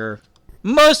categories here.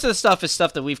 Most of the stuff is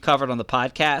stuff that we've covered on the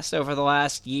podcast over the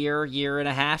last year and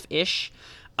a half-ish.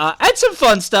 And some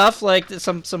fun stuff, like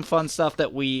some fun stuff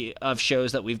of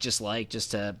shows that we've just liked, just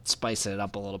to spice it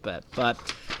up a little bit. But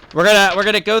we're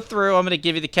gonna go through. I'm gonna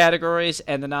give you the categories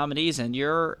and the nominees, and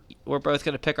we're both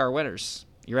gonna pick our winners.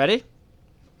 You ready?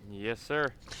 Yes, sir.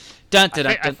 Dun dun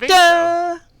dun I dun. think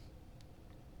dun.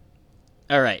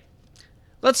 All right.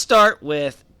 Let's start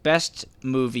with Best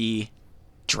Movie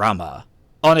Drama.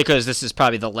 Only because this is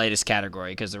probably the latest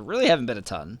category, because there really haven't been a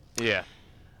ton. Yeah.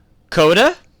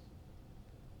 Coda,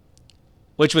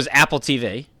 which was Apple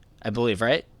TV, I believe,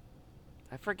 right?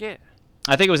 I forget.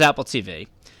 I think it was Apple TV.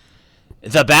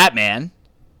 The Batman,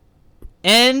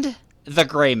 and The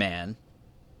Gray Man.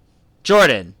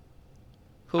 Jordan,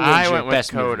 who wins I your went with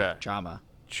Best Movie Coda. Drama?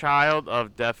 Child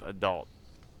of Deaf Adult.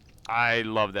 I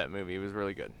love that movie. It was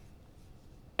really good.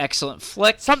 Excellent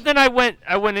flick. Something I went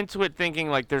into it thinking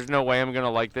like there's no way I'm gonna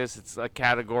like this. It's a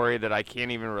category that I can't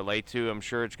even relate to. I'm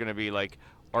sure it's gonna be like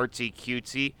artsy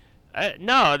cutesy.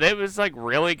 No, it was like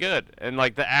really good, and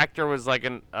like the actor was like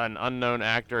an unknown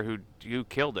actor who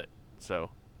killed it. So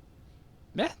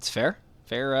Yeah, it's fair.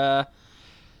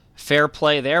 Fair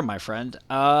play there, my friend.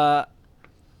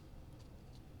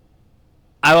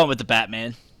 I went with the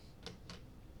Batman.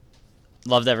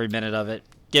 Loved every minute of it.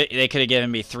 They could have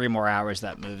given me 3 more hours of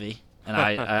that movie, and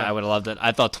I would have loved it.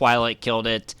 I thought Twilight killed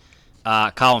it.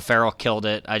 Colin Farrell killed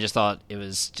it. I just thought it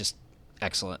was just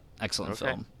excellent Okay.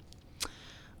 film.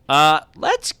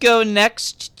 Let's go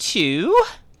next to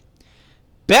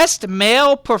Best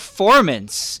Male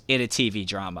Performance in a TV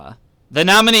Drama. The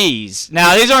nominees.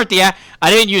 Now, these aren't I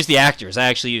didn't use the actors. I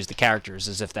actually used the characters,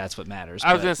 as if that's what matters.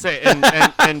 I was but- gonna say,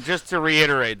 and just to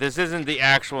reiterate, this isn't the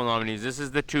actual nominees. This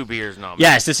is the Two Beers nominees.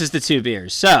 Yes, this is the 2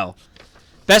 beers. So,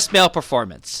 Best Male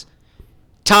Performance.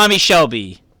 Tommy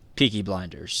Shelby, Peaky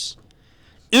Blinders.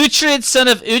 Uhtred, son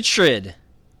of Uhtred,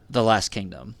 The Last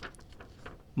Kingdom.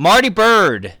 Marty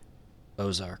Bird,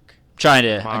 Ozark. I'm trying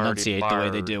to enunciate the way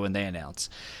they do when they announce.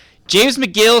 James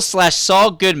McGill /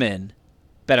 Saul Goodman,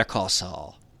 Better Call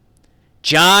Saul.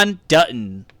 John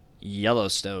Dutton,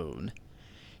 Yellowstone.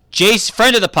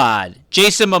 Friend of the pod,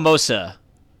 Jason Momoa,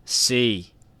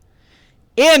 C.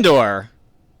 Andor.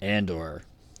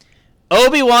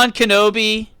 Obi-Wan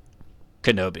Kenobi.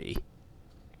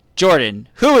 Jordan,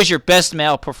 who is your best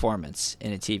male performance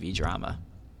in a TV drama?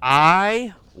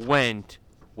 I went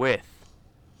with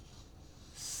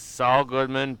Saul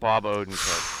Goodman, Bob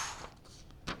Odenkirk.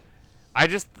 I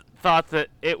just thought that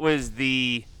it was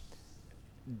the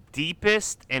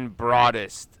deepest and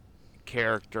broadest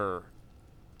character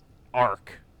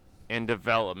arc and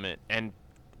development and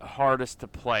hardest to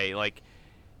play. Like,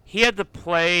 he had to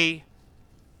play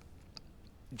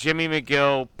Jimmy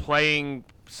McGill, playing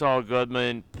Saul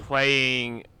Goodman,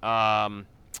 playing Gene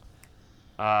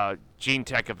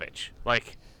Tekovich.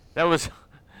 Like, that was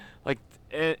like,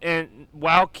 and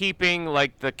while keeping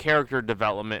like the character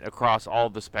development across all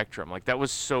the spectrum. Like, that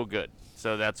was so good.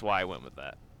 So that's why I went with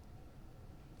that.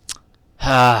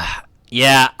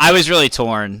 Yeah, I was really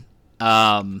torn.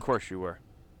 Of course you were.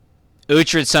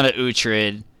 Uhtred, son of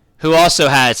Uhtred, who also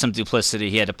had some duplicity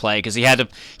he had to play because he had to.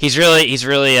 He's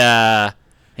really a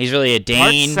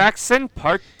Dane. Part Saxon,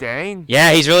 part Dane.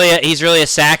 Yeah, he's really a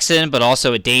Saxon, but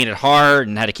also a Dane at heart,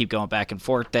 and had to keep going back and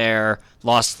forth there.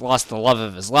 Lost the love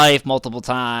of his life multiple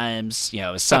times. You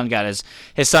know, his son got his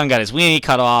weenie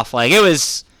cut off. Like, it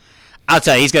was. I'll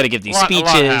tell you, he's got to give these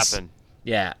speeches. A lot happened.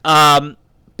 Yeah.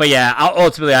 But yeah,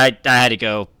 ultimately I had to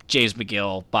go James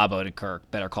McGill, Bob Odenkirk,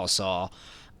 Better Call Saul.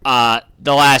 The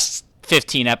last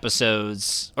 15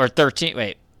 episodes, or 13,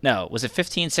 wait, no, was it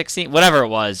 15, 16? Whatever it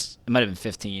was, it might have been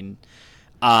 15.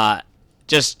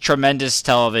 Just tremendous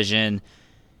television,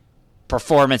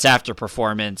 performance after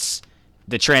performance,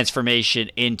 the transformation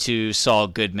into Saul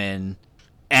Goodman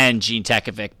and Gene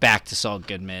Tekovic back to Saul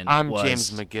Goodman.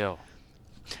 James McGill.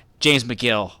 James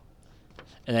McGill.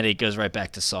 And then he goes right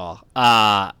back to Saul.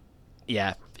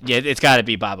 Yeah, it's got to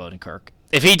be Bob Odenkirk.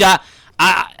 If he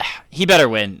he better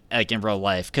win, like, in real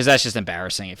life, because that's just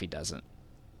embarrassing if he doesn't.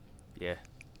 Yeah.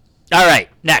 All right,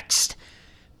 next,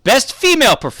 best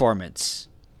female performance,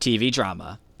 TV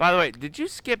drama. By the way, did you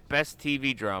skip best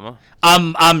TV drama?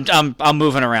 I'm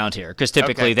moving around here because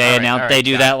typically Okay, they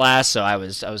do that last, so I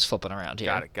was flipping around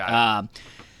here. Got it.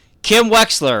 Kim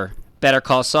Wexler, Better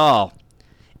Call Saul.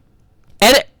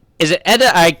 Is it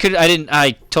Edda?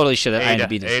 I totally should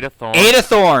have. Ada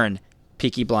Thorne,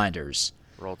 Peaky Blinders.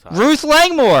 Roll Tide. Ruth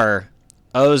Langmore,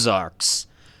 Ozarks.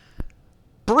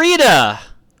 Brita,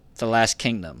 The Last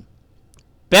Kingdom.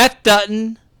 Beth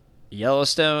Dutton,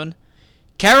 Yellowstone.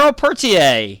 Carol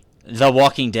Pertier, The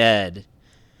Walking Dead.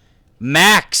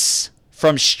 Max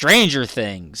from Stranger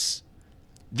Things.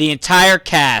 The entire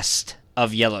cast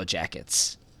of Yellow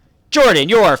Jackets. Jordan,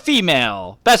 your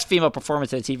best female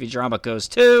performance in a TV drama goes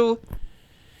to.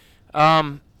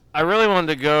 I really wanted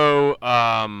to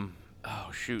go.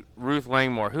 Ruth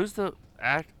Langmore. Who's the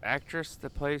actress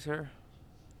that plays her?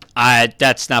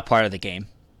 That's not part of the game.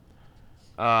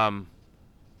 I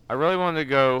really wanted to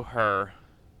go her.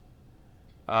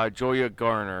 Julia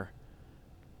Garner,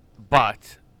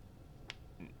 but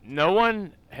no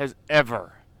one has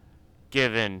ever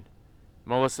given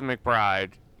Melissa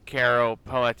McBride, Carol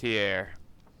Pelletier,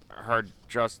 her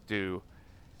just due.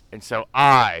 And so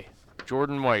I,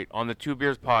 Jordan White, on the Two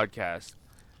Beers podcast,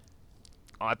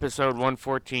 episode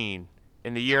 114,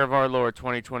 in the year of our Lord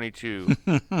 2022,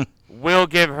 will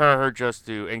give her just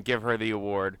due and give her the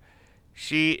award.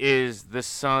 She is the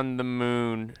sun, the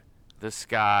moon, the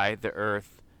sky, the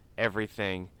earth,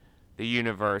 everything, the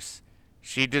universe.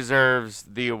 She deserves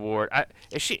the award.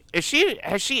 Has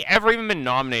she ever even been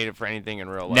nominated for anything in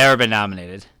real life? Never been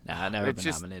nominated. Nah, never been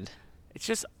nominated. It's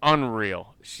just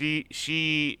unreal.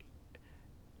 She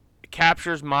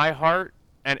captures my heart,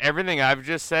 and everything I've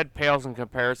just said pales in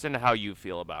comparison to how you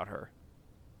feel about her.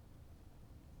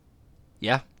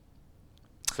 Yeah.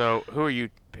 So, who are you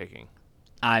picking?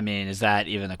 I mean, is that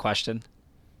even a question?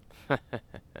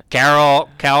 Carol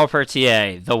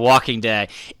Pertier, The Walking Dead.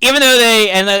 Even though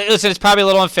listen, it's probably a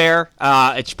little unfair.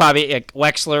 It's probably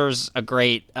Wexler's a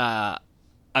great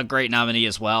nominee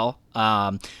as well.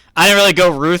 I didn't really go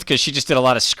Ruth because she just did a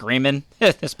lot of screaming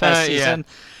this past season.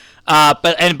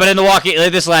 But in The Walking,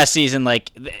 this last season,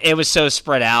 like, it was so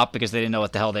spread out because they didn't know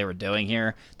what the hell they were doing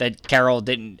here that Carol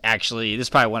didn't actually. This is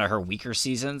probably one of her weaker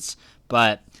seasons,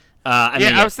 but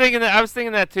I was thinking that. I was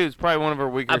thinking that too. It's probably one of her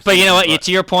weaker. But you know what? seasons,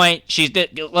 To your point,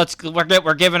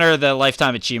 we're giving her the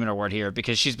Lifetime Achievement Award here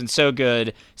because she's been so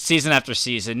good season after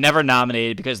season. Never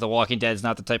nominated because The Walking Dead is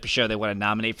not the type of show they want to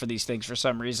nominate for these things for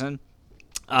some reason.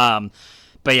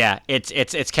 But yeah,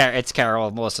 it's Carol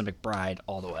and Melissa McBride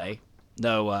all the way.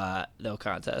 No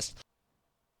contest.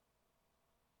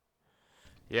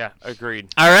 Yeah, agreed.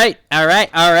 All right.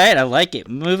 I like it.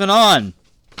 Moving on.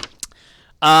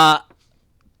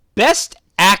 Best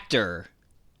actor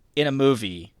in a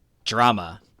movie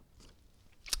drama.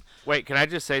 Wait, can I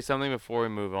just say something before we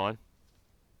move on?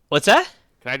 What's that?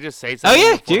 Can I just say Oh something?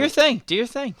 yeah, before do your we- thing. Do your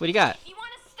thing. What do you got? If you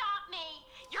want to stop me,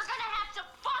 you're gonna have to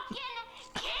fucking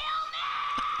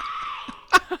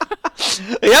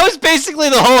kill me! That was basically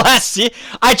the whole last season.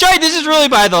 I tried. This is really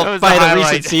by the was the highlight.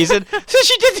 recent season. So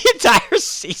she did the entire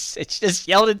season. She just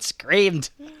yelled and screamed.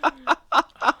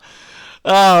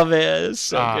 Oh man, it's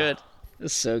so good.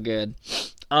 It's so good.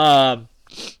 All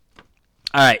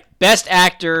right, best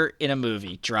actor in a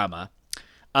movie drama.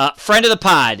 Friend of the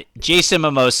pod, Jason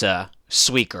Momoa,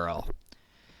 Sweet Girl.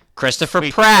 Christopher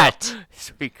Sweet Pratt.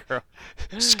 Sweet girl.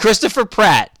 Christopher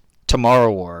Pratt,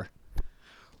 Tomorrow War.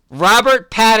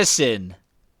 Robert Pattinson,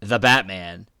 The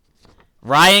Batman.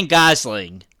 Ryan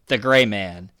Gosling, The Gray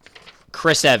Man.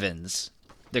 Chris Evans,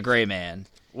 The Gray Man.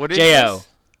 What is J.O. this?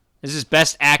 This is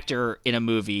best actor in a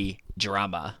movie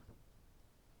drama.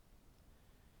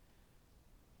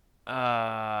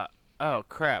 Oh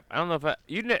crap! I don't know if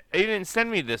you didn't send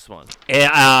me this one.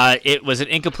 It was an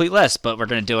incomplete list, but we're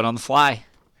gonna do it on the fly.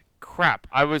 Crap!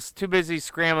 I was too busy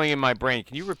scrambling in my brain.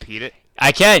 Can you repeat it?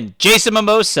 I can. Jason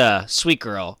Momoa, Sweet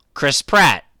Girl. Chris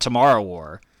Pratt, Tomorrow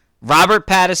War. Robert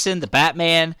Pattinson, The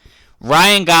Batman.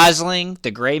 Ryan Gosling,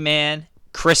 The Gray Man.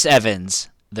 Chris Evans,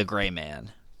 The Gray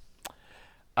Man.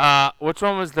 Which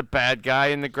one was the bad guy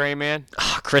in the Gray Man?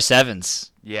 Chris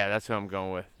Evans. Yeah, that's who I'm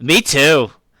going with. Me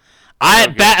too.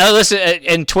 Listen,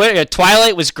 in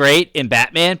Twilight was great in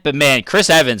Batman, but man,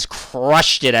 Chris Evans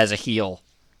crushed it as a heel.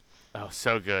 Oh,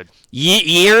 so good.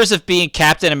 Years of being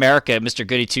Captain America, Mr.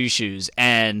 Goody Two Shoes,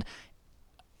 and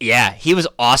yeah, he was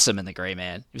awesome in The Gray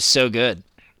Man. He was so good.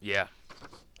 Yeah.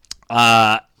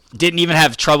 Didn't even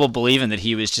have trouble believing that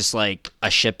he was just like a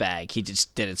shitbag. He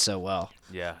just did it so well.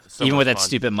 Yeah. So Even much with that fun.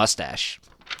 stupid mustache.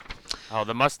 Oh,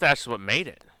 the mustache is what made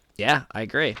it. Yeah, I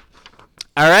agree.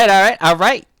 All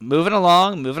right. Moving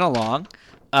along.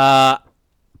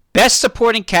 Best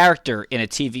supporting character in a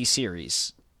TV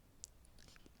series.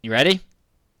 You ready?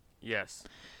 Yes.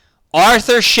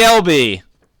 Arthur Shelby,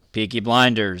 Peaky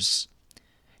Blinders.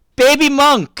 Baby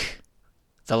Monk,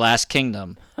 The Last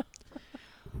Kingdom.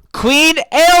 Queen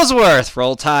Aylesworth,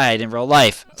 Roll Tide in Real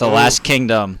Life, The Last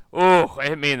Kingdom. Oh, it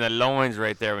hit me in the loins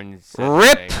right there when you said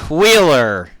Rip that thing.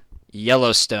 Wheeler,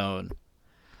 Yellowstone.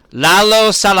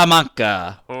 Lalo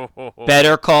Salamanca,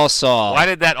 Better Call Saul. Why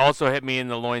did that also hit me in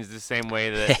the loins the same way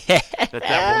that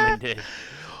woman did?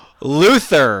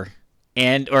 Luther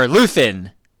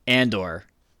Luthen Andor.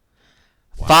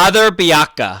 Father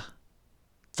Bianca,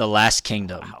 The Last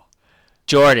Kingdom. Wow.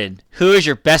 Jordan, who is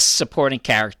your best supporting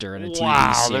character in a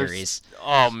TV series?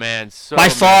 Oh man, so By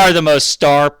far many. the most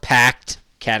star-packed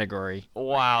category.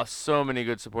 Wow, so many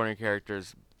good supporting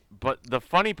characters. But the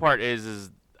funny part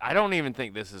is I don't even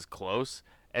think this is close.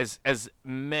 As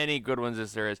many good ones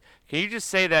as there is. Can you just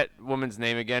say that woman's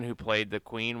name again who played the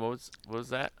queen? What was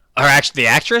that? Or actually, the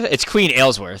actress? It's Queen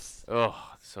Aylesworth.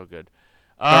 Oh, so good.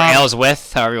 Or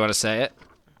Aylesworth, however you want to say it.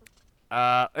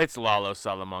 It's Lalo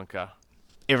Salamanca.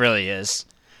 It really is.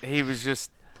 He was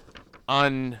just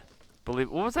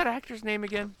unbelievable. What was that actor's name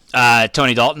again?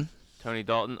 Tony Dalton. Tony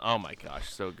Dalton. Oh my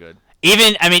gosh, so good.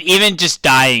 Even just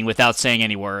dying without saying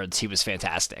any words, he was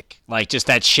fantastic. Like, just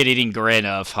that shit-eating grin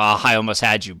of, I almost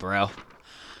had you, bro.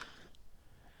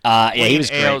 Yeah, he was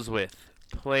great. Aylesworth,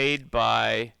 played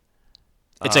by...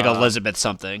 It's like Elizabeth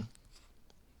something.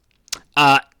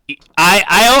 I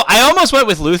almost went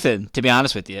with Luthen, to be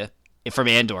honest with you, from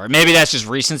Andor. Maybe that's just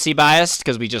recency bias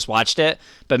because we just watched it.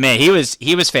 But man, he was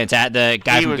fantastic. The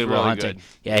guy He from was Good Will really Hunting. good.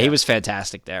 Yeah, he was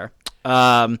fantastic there.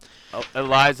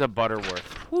 Eliza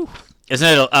Butterworth. Isn't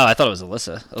it? I thought it was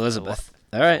Elizabeth.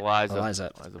 All right,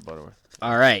 Eliza Butterworth.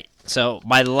 All right. So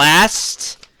my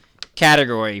last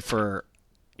category for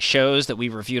shows that we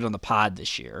reviewed on the pod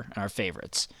this year, our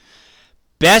favorites.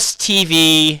 Best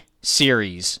TV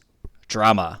series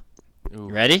drama. Ooh.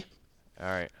 You ready? All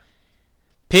right.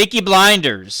 Peaky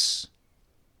Blinders,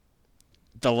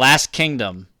 The Last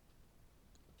Kingdom,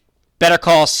 Better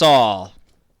Call Saul,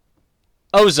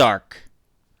 Ozark,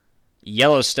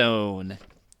 Yellowstone,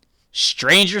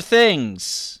 Stranger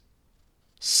Things,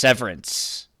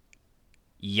 Severance,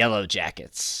 Yellow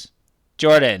Jackets,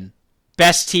 Jordan,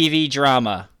 best TV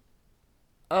drama.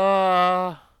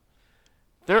 There.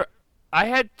 I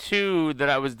had two that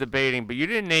I was debating, but you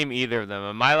didn't name either of them.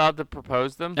 Am I allowed to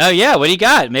propose them? Oh yeah, what do you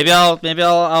got? Maybe I'll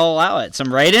allow it.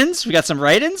 Some write-ins? We got some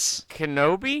write-ins?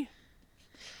 Kenobi.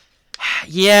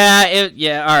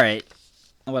 Yeah, all right.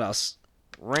 What else?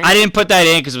 I didn't put that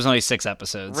in because it was only 6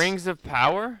 episodes. Rings of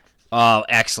Power. Oh,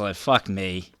 excellent. Fuck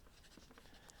me.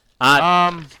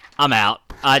 I'm out.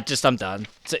 I'm done.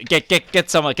 So get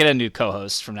a new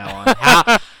co-host from now on.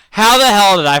 How the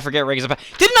hell did I forget Rings of Power?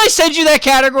 Didn't I send you that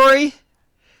category?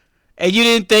 And you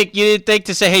didn't think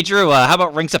to say, hey Drew, how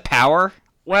about Rings of Power?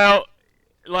 Well,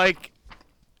 like,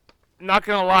 not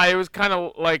gonna lie, it was kind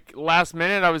of like last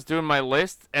minute. I was doing my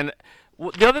list, and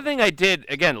the other thing I did,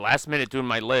 again, last minute doing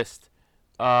my list,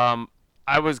 I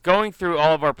was going through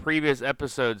all of our previous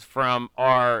episodes from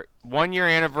our 1-year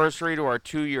anniversary to our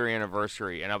 2-year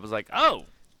anniversary, and I was like, oh,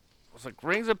 it's like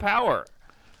Rings of Power.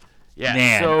 Yeah,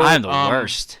 Man, so, I'm the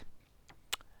worst.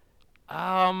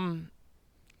 I'm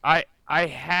gonna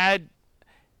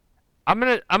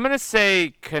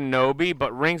say Kenobi,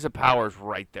 but Rings of Power is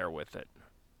right there with it.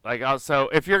 Like, also,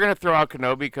 if you're gonna throw out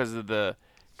Kenobi because of the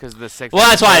 6. Well,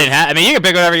 that's why I didn't have. I mean, you can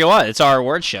pick whatever you want. It's our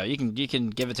award show. You can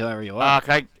give it to whoever you want.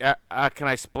 Can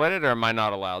I split it, or am I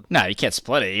not allowed? No, you can't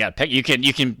split it. You got to pick. You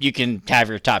can have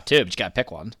your top 2, but you got to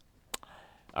pick one.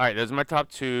 All right, those are my top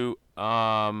 2.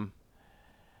 I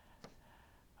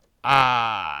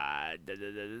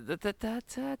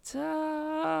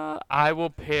will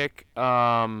pick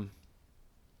Let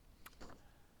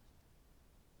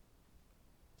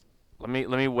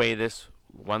me weigh this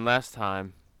one last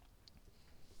time.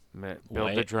 I'm gonna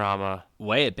build the drama.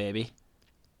 Weigh it, baby.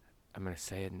 I'm gonna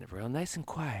say it real nice and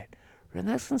quiet, real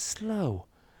nice and slow,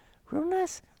 real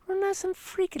nice and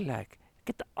freaky like.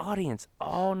 Get the audience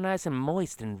all nice and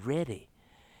moist and ready,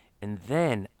 and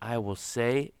then I will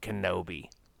say Kenobi.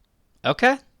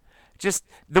 Okay. Just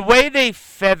the way they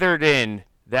feathered in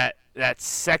that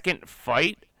second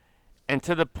fight, and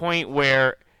to the point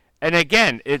where, and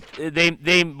again,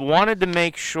 they wanted to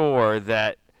make sure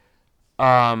that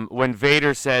when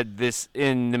Vader said this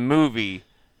in the movie,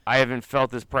 I haven't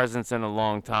felt his presence in a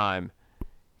long time,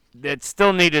 that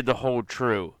still needed to hold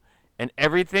true. And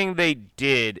everything they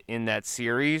did in that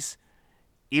series,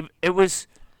 it was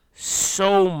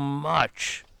so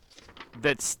much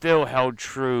that still held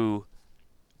true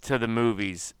to the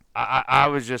movies. I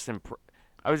was just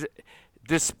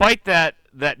despite that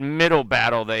middle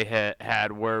battle they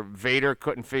had where Vader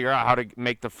couldn't figure out how to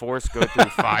make the Force go through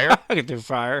fire. Through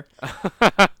fire.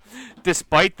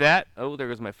 Despite that, oh, there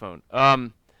goes my phone.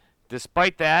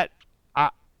 Despite that,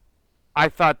 I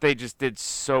thought they just did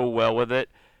so well with it.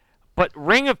 But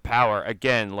Ring of Power,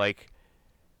 again, like,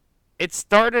 it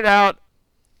started out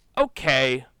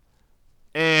okay,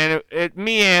 and it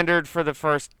meandered for the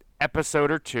first episode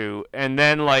or 2, and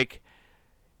then, like,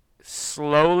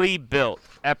 slowly built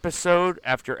episode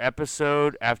after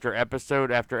episode after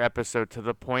episode after episode to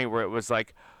the point where it was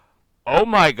like, oh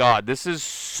my god, this is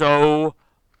so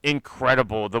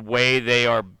incredible the way they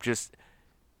are just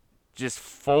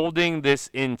folding this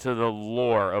into the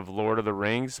lore of Lord of the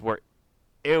Rings, where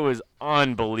it was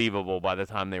unbelievable by the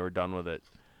time they were done with it.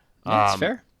 That's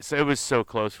fair. So it was so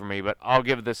close for me, but I'll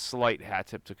give this slight hat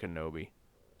tip to Kenobi.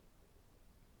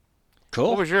 Cool.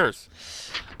 What was yours?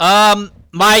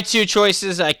 My 2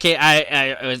 choices. I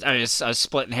was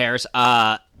splitting hairs.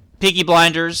 Peaky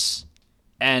Blinders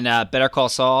and Better Call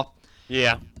Saul.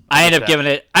 Yeah. I ended up giving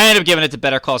it to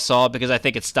Better Call Saul because I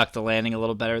think it stuck the landing a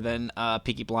little better than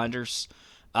Peaky Blinders.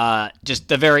 Just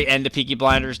the very end of Peaky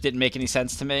Blinders didn't make any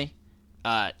sense to me.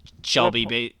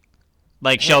 Shelby,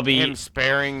 him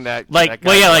sparing that. Like,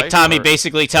 that like Tommy or?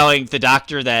 basically telling the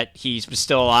doctor that he was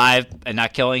still alive and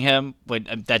not killing him.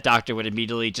 When that doctor would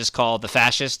immediately just call the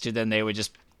fascist, and then they would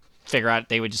just figure out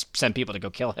they would just send people to go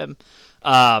kill him.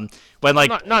 When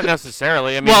like not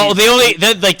necessarily. I mean, well,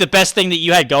 the best thing that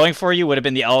you had going for you would have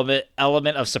been the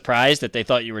element of surprise that they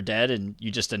thought you were dead and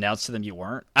you just announced to them you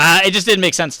weren't. It just didn't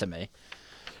make sense to me.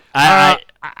 I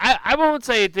won't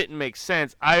say it didn't make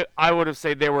sense. I would have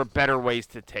said there were better ways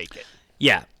to take it.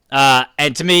 Yeah.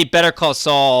 And to me, Better Call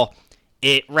Saul,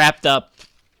 it wrapped up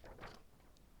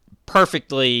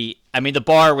perfectly. I mean, the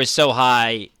bar was so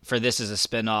high for this as a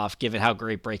spinoff, given how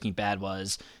great Breaking Bad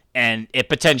was, and it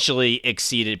potentially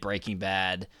exceeded Breaking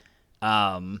Bad.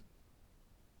 And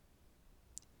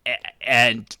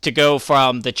to go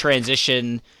from the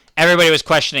transition, everybody was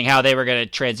questioning how they were going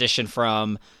to transition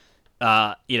from,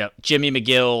 Jimmy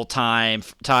McGill time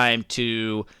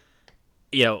to,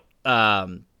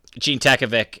 Gene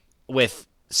Takovic with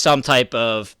some type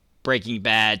of Breaking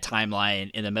Bad timeline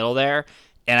in the middle there.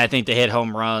 and I think they hit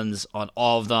home runs on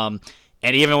all of them.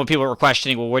 And even when people were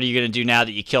questioning, well, what are you going to do now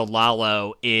that you killed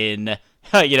Lalo in,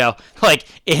 like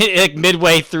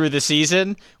midway through the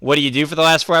season? What do you do for the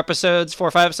last 4 or 5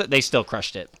 episodes? They still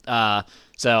crushed it. To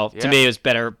me, it was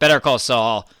Better Call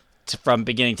Saul from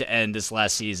beginning to end this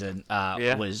last season.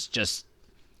 Was just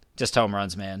home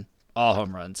runs, man. All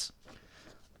home runs.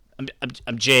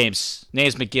 I'm James.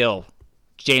 Name's McGill.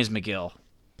 James McGill.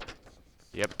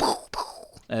 Yep.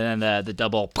 And then the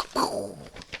double.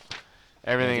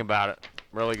 Everything about it.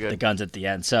 Really good. The guns at the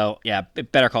end. So, yeah,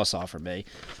 Better Call Saul for me.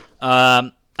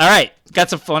 All right. Got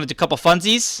some fun. A couple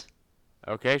funsies.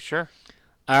 Okay, sure.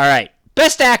 All right.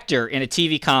 Best actor in a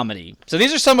TV comedy. So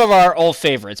these are some of our old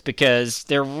favorites because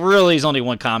there really is only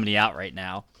one comedy out right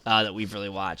now that we've really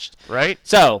watched. Right?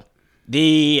 So,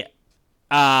 the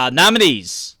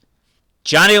nominees.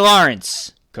 Johnny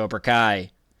Lawrence, Cobra Kai.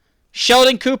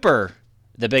 Sheldon Cooper,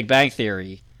 The Big Bang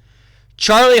Theory.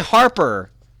 Charlie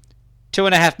Harper,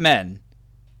 2.5 Men.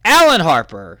 Alan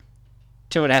Harper,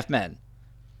 2.5 Men.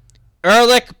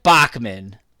 Erlich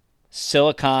Bachman,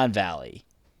 Silicon Valley.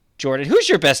 Jordan, who's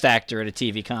your best actor in a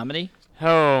TV comedy?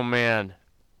 Oh, man.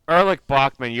 Erlich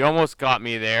Bachman, you almost got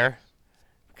me there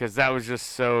because that was just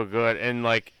so good. And,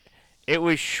 like, it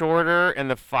was shorter and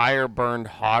the fire burned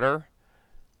hotter.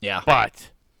 Yeah.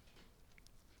 But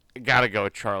gotta go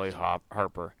with Charlie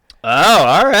Harper. Oh,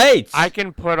 all right. I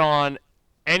can put on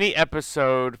any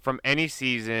episode from any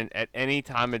season at any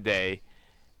time of day,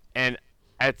 and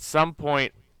at some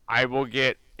point I will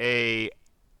get a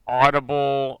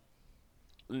audible,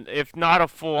 if not a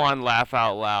full-on laugh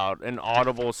out loud, an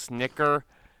audible snicker.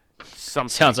 Something.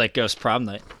 Sounds like Ghost Prom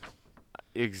Night.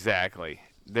 Exactly.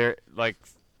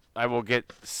 I will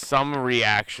get some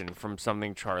reaction from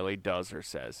something Charlie does or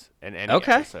says in any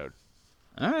episode.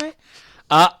 All right.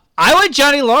 I went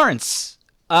Johnny Lawrence.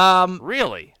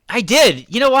 Really? I did.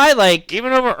 You know why? Like,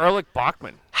 even over Erlich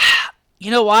Bachman.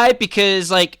 You know why? Because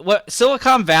what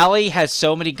Silicon Valley has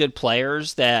so many good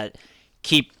players that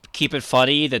keep it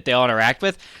funny that they all interact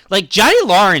with. Like, Johnny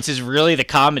Lawrence is really the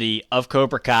comedy of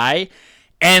Cobra Kai,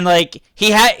 and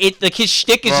he had it. Like, his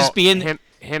shtick is just being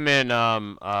him and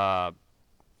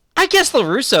I guess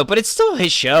LaRusso, but it's still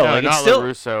his show. No, like, not it's still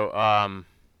LaRusso.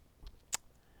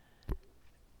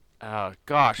 Oh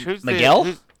gosh, who's Miguel?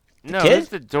 Who's kid?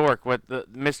 the dork with the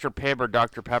Mr. Pibb or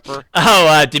Dr. Pepper?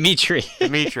 Oh, Dimitri.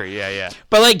 Dimitri, yeah.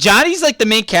 But Johnny's the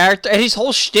main character, and his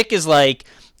whole shtick is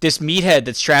this meathead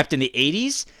that's trapped in the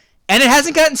 '80s, and it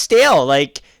hasn't gotten stale.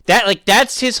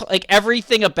 That's his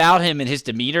everything about him and his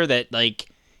demeanor that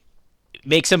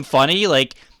makes him funny.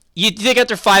 You think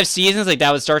after 5 seasons,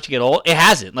 that would start to get old? It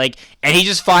hasn't. And he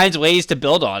just finds ways to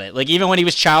build on it. Even when he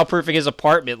was childproofing his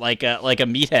apartment like a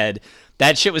meathead,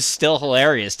 that shit was still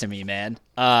hilarious to me, man.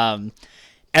 And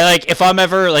if I'm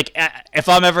ever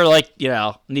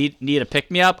need a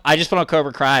pick me up, I just put on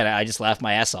Cobra Kai and I just laugh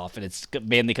my ass off, and it's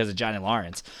mainly because of Johnny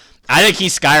Lawrence. I think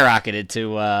he's skyrocketed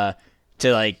to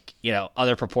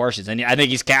other proportions, and I think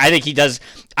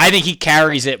he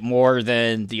carries it more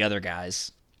than the other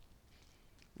guys.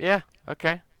 Yeah,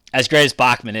 okay. As great as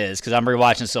Bachman is, because I'm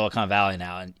rewatching Silicon Valley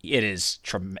now, and it is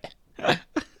tremendous.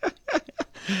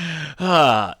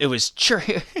 It was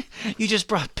you just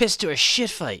brought piss to a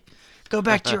shit fight. Go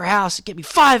back to your house and get me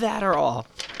 5 Adderall.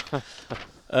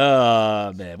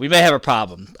 Oh, man. We may have a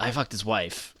problem. I fucked his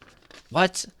wife.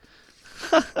 What?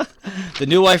 The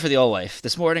new wife or the old wife?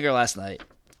 This morning or last night?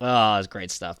 Oh, it's great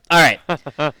stuff. All right.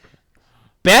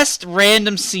 Best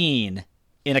random scene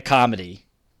in a comedy.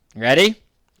 Ready?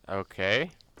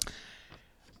 Okay.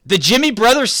 The Jimmy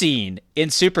Brothers scene in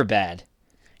Superbad.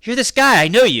 You're this guy. I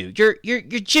know you. You're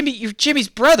Jimmy. You're Jimmy's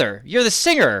brother. You're the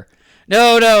singer.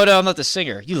 No, I'm not the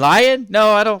singer. You lying?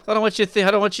 No, I don't want you to think.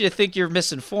 I don't want you to think you're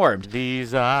misinformed.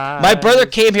 These eyes. My brother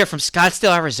came here from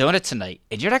Scottsdale, Arizona tonight,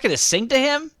 and you're not going to sing to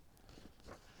him?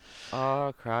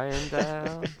 Are crying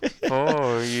down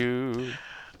for you.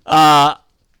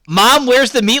 Mom,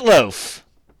 where's the meatloaf?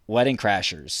 Wedding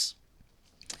Crashers.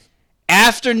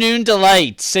 Afternoon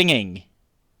Delight singing.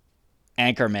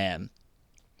 Anchorman.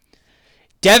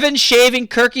 Devin shaving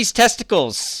Kirky's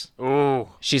testicles. Ooh.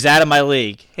 She's out of my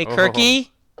league. Hey, Kirky.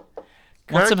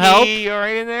 Want some help? You all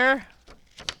right in there?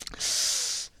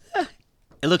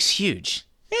 It looks huge.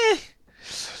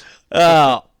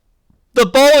 The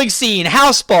bowling scene.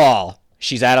 House ball.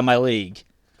 She's out of my league.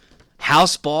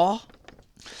 House ball?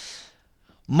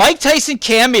 Mike Tyson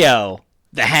cameo.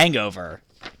 The Hangover.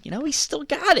 He's still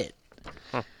got it.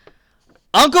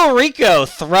 Uncle Rico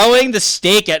throwing the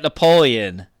steak at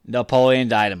Napoleon. Napoleon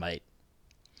Dynamite.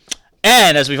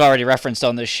 And, as we've already referenced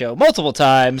on this show multiple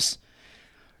times,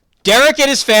 Derek and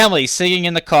his family singing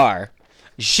in the car.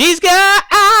 She's got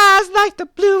eyes like the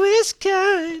bluest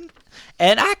kind,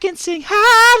 and I can sing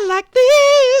high like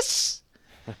this.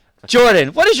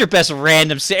 Jordan, what is your best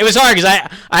random scene? It was hard because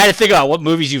I had to think about what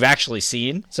movies you've actually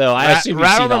seen. So I assume you've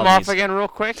rattle seen them all off these. again real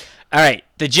quick. All right,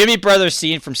 the Jimmy Brothers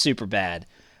scene from Superbad.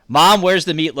 Mom wears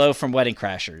the meatloaf from Wedding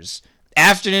Crashers.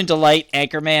 Afternoon Delight,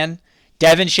 Anchorman.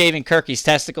 Devin shaving Kirky's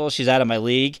testicles. She's out of my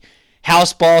league.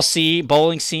 House ball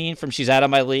bowling scene from She's Out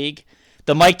of My League.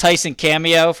 The Mike Tyson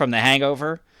cameo from The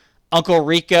Hangover. Uncle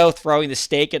Rico throwing the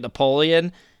steak at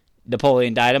Napoleon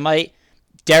Dynamite.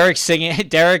 Derek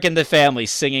and the family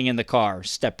singing in the car.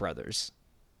 Step Brothers.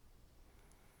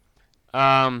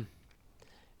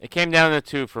 It came down to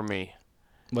two for me.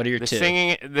 What are your The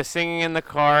two? singing in the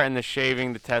car and the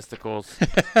shaving the testicles.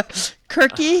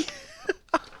 Kirky?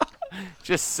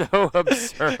 Just so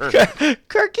absurd.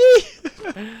 Kirky?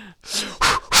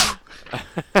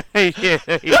 Like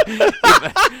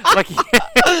he's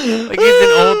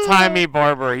an old timey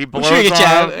barber. He blows We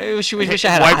on should wish I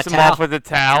had a wipes hot him towel. off with a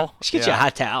towel. We should get you a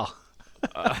hot towel.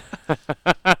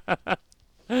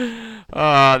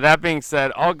 That being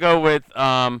said, I'll go with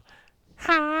Hi,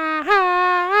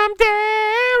 I'm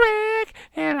Derek,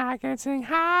 and I can sing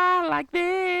high like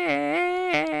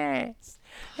this,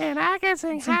 and I can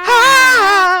sing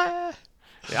high.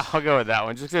 Yeah, I'll go with that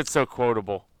one. Just 'cause it's so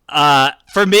quotable.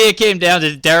 For me, it came down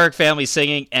to Derek family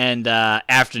singing and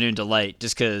Afternoon Delight,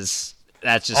 just because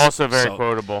that's just Also very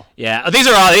quotable. Yeah, these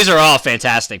are all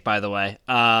fantastic, by the way.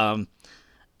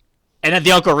 And then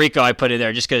the Uncle Rico I put in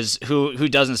there just because who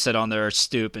doesn't sit on their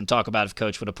stoop and talk about if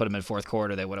Coach would have put him in fourth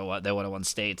quarter, they would have won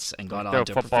states and gone on Throw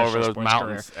to a football over professional those sports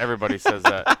mountains. career. Everybody says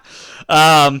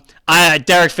that.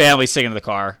 Derek family singing in the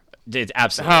car,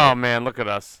 absolutely. Oh man, look at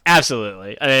us.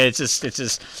 Absolutely. I mean, it's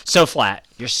just so flat.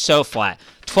 You're so flat.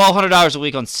 $1,200 a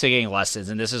week on singing lessons,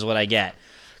 and this is what I get.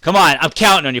 Come on, I'm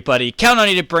counting on you, buddy. Counting on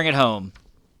you to bring it home.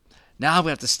 Now I'm gonna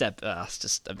have to step. It's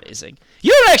just amazing.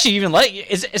 You don't actually even like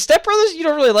is Step Brothers? You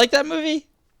don't really like that movie?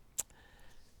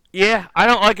 Yeah, I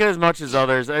don't like it as much as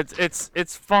others.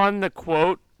 It's fun to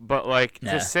quote, but like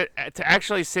Yeah. to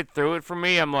actually sit through it for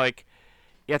me, I'm like,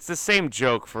 yeah, it's the same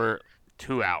joke for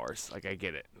 2 hours. Like I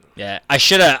get it. Yeah, I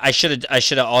should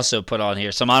have also put on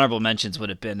here some honorable mentions. Would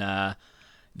have been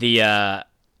the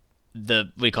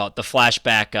we call it the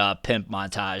flashback pimp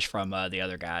montage from The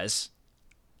Other Guys.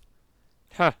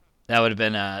 Huh. That would have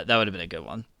been a good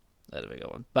one. That would have been a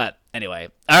good one. But anyway,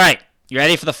 all right, you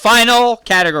ready for the final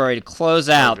category to close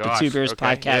out the gosh, Two Beers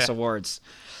okay, Podcast yeah. Awards?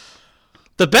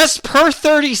 The best per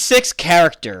 36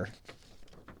 character.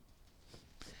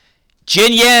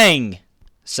 Jin Yang,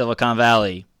 Silicon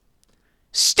Valley.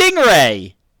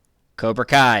 Stingray, Cobra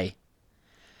Kai.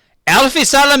 Alfie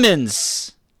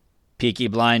Solomons, Peaky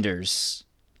Blinders.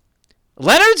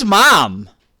 Leonard's mom,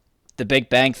 The Big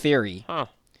Bang Theory. Huh.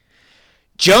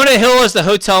 Jonah Hill as the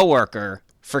hotel worker,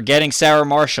 Forgetting Sarah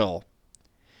Marshall.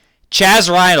 Chaz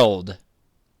Reinhold,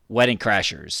 Wedding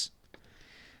Crashers.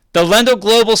 The Lendl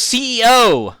Global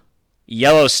CEO,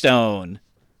 Yellowstone.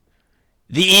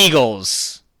 The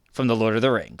Eagles, from The Lord of the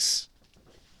Rings.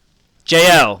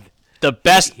 J.O., the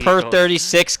best per Eagles.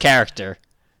 36 character.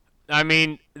 I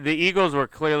mean, the Eagles were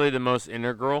clearly the most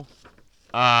integral.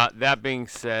 That being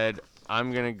said,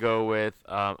 I'm gonna go with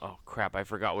oh crap, I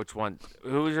forgot which one.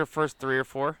 Who was your first 3 or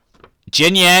 4?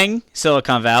 Jin Yang,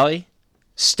 Silicon Valley.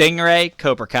 Stingray,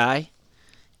 Cobra Kai.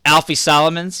 Alfie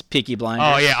Solomons, Peaky Blinders.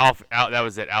 Oh yeah, that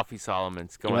was it. Alfie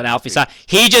Solomons. Go You on, went Alfie Solomons.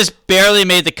 He just barely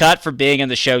made the cut for being in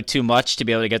the show too much to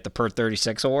be able to get the per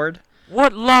 36 award.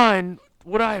 What line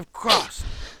would I have crossed?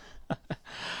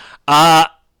 I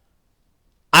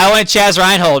went Chaz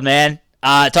Reinhold, man.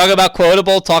 Talk about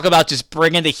quotable. Talk about just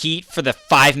bringing the heat for the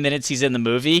 5 minutes he's in the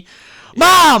movie.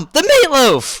 Mom, the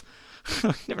meatloaf.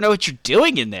 Never know what you're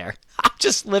doing in there. I'm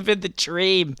just living the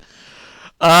dream.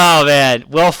 Oh man,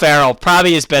 Will Ferrell,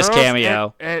 probably his best Girls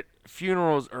cameo. at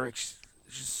funerals are just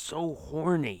so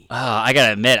horny. I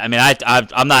gotta admit, I mean,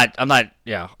 I'm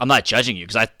not judging you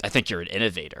because I think you're an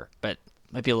innovator, but it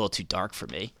might be a little too dark for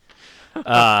me.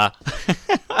 Oh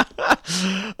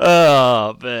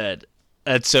man,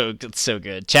 it's so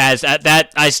good, Chaz.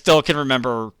 That I still can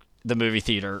remember the movie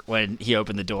theater when he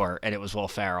opened the door and it was Will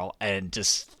Ferrell and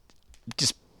just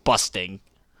busting.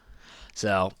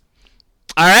 So,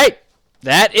 all right,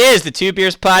 that is the Two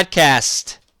Beers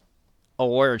Podcast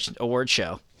award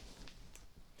show.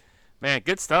 Man,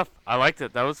 good stuff. I liked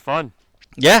it. That was fun.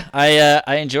 Yeah,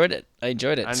 I enjoyed it. And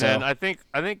then I think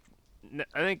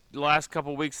the last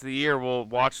couple weeks of the year we'll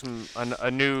watch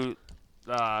a new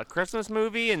Christmas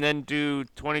movie and then do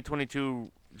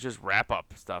 2022 just wrap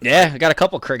up stuff. Yeah, I got a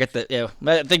couple cricket that. Yeah,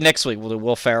 I think next week we'll do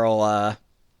Will Ferrell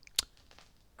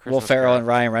Will Ferrell and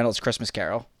Ryan Reynolds' Christmas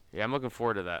Carol. Yeah, I'm looking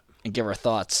forward to that. And give our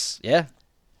thoughts. Yeah.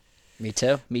 Me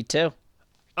too. Me too.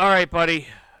 All right, buddy.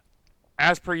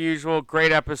 As per usual,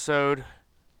 great episode.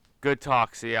 Good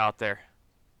talk. See you out there.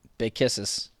 Big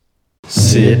kisses.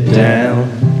 Sit down.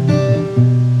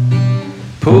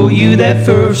 Pull you that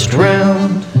first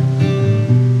round.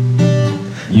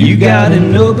 You got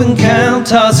an open count,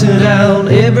 toss it out.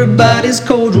 Everybody's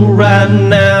cordial right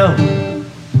now.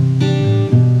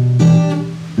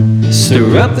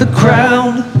 Stir up the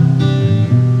crowd.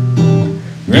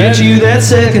 Get you that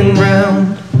second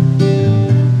round.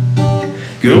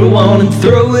 Go on and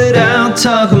throw it out.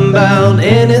 Talking about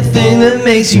anything that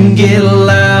makes you get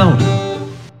loud.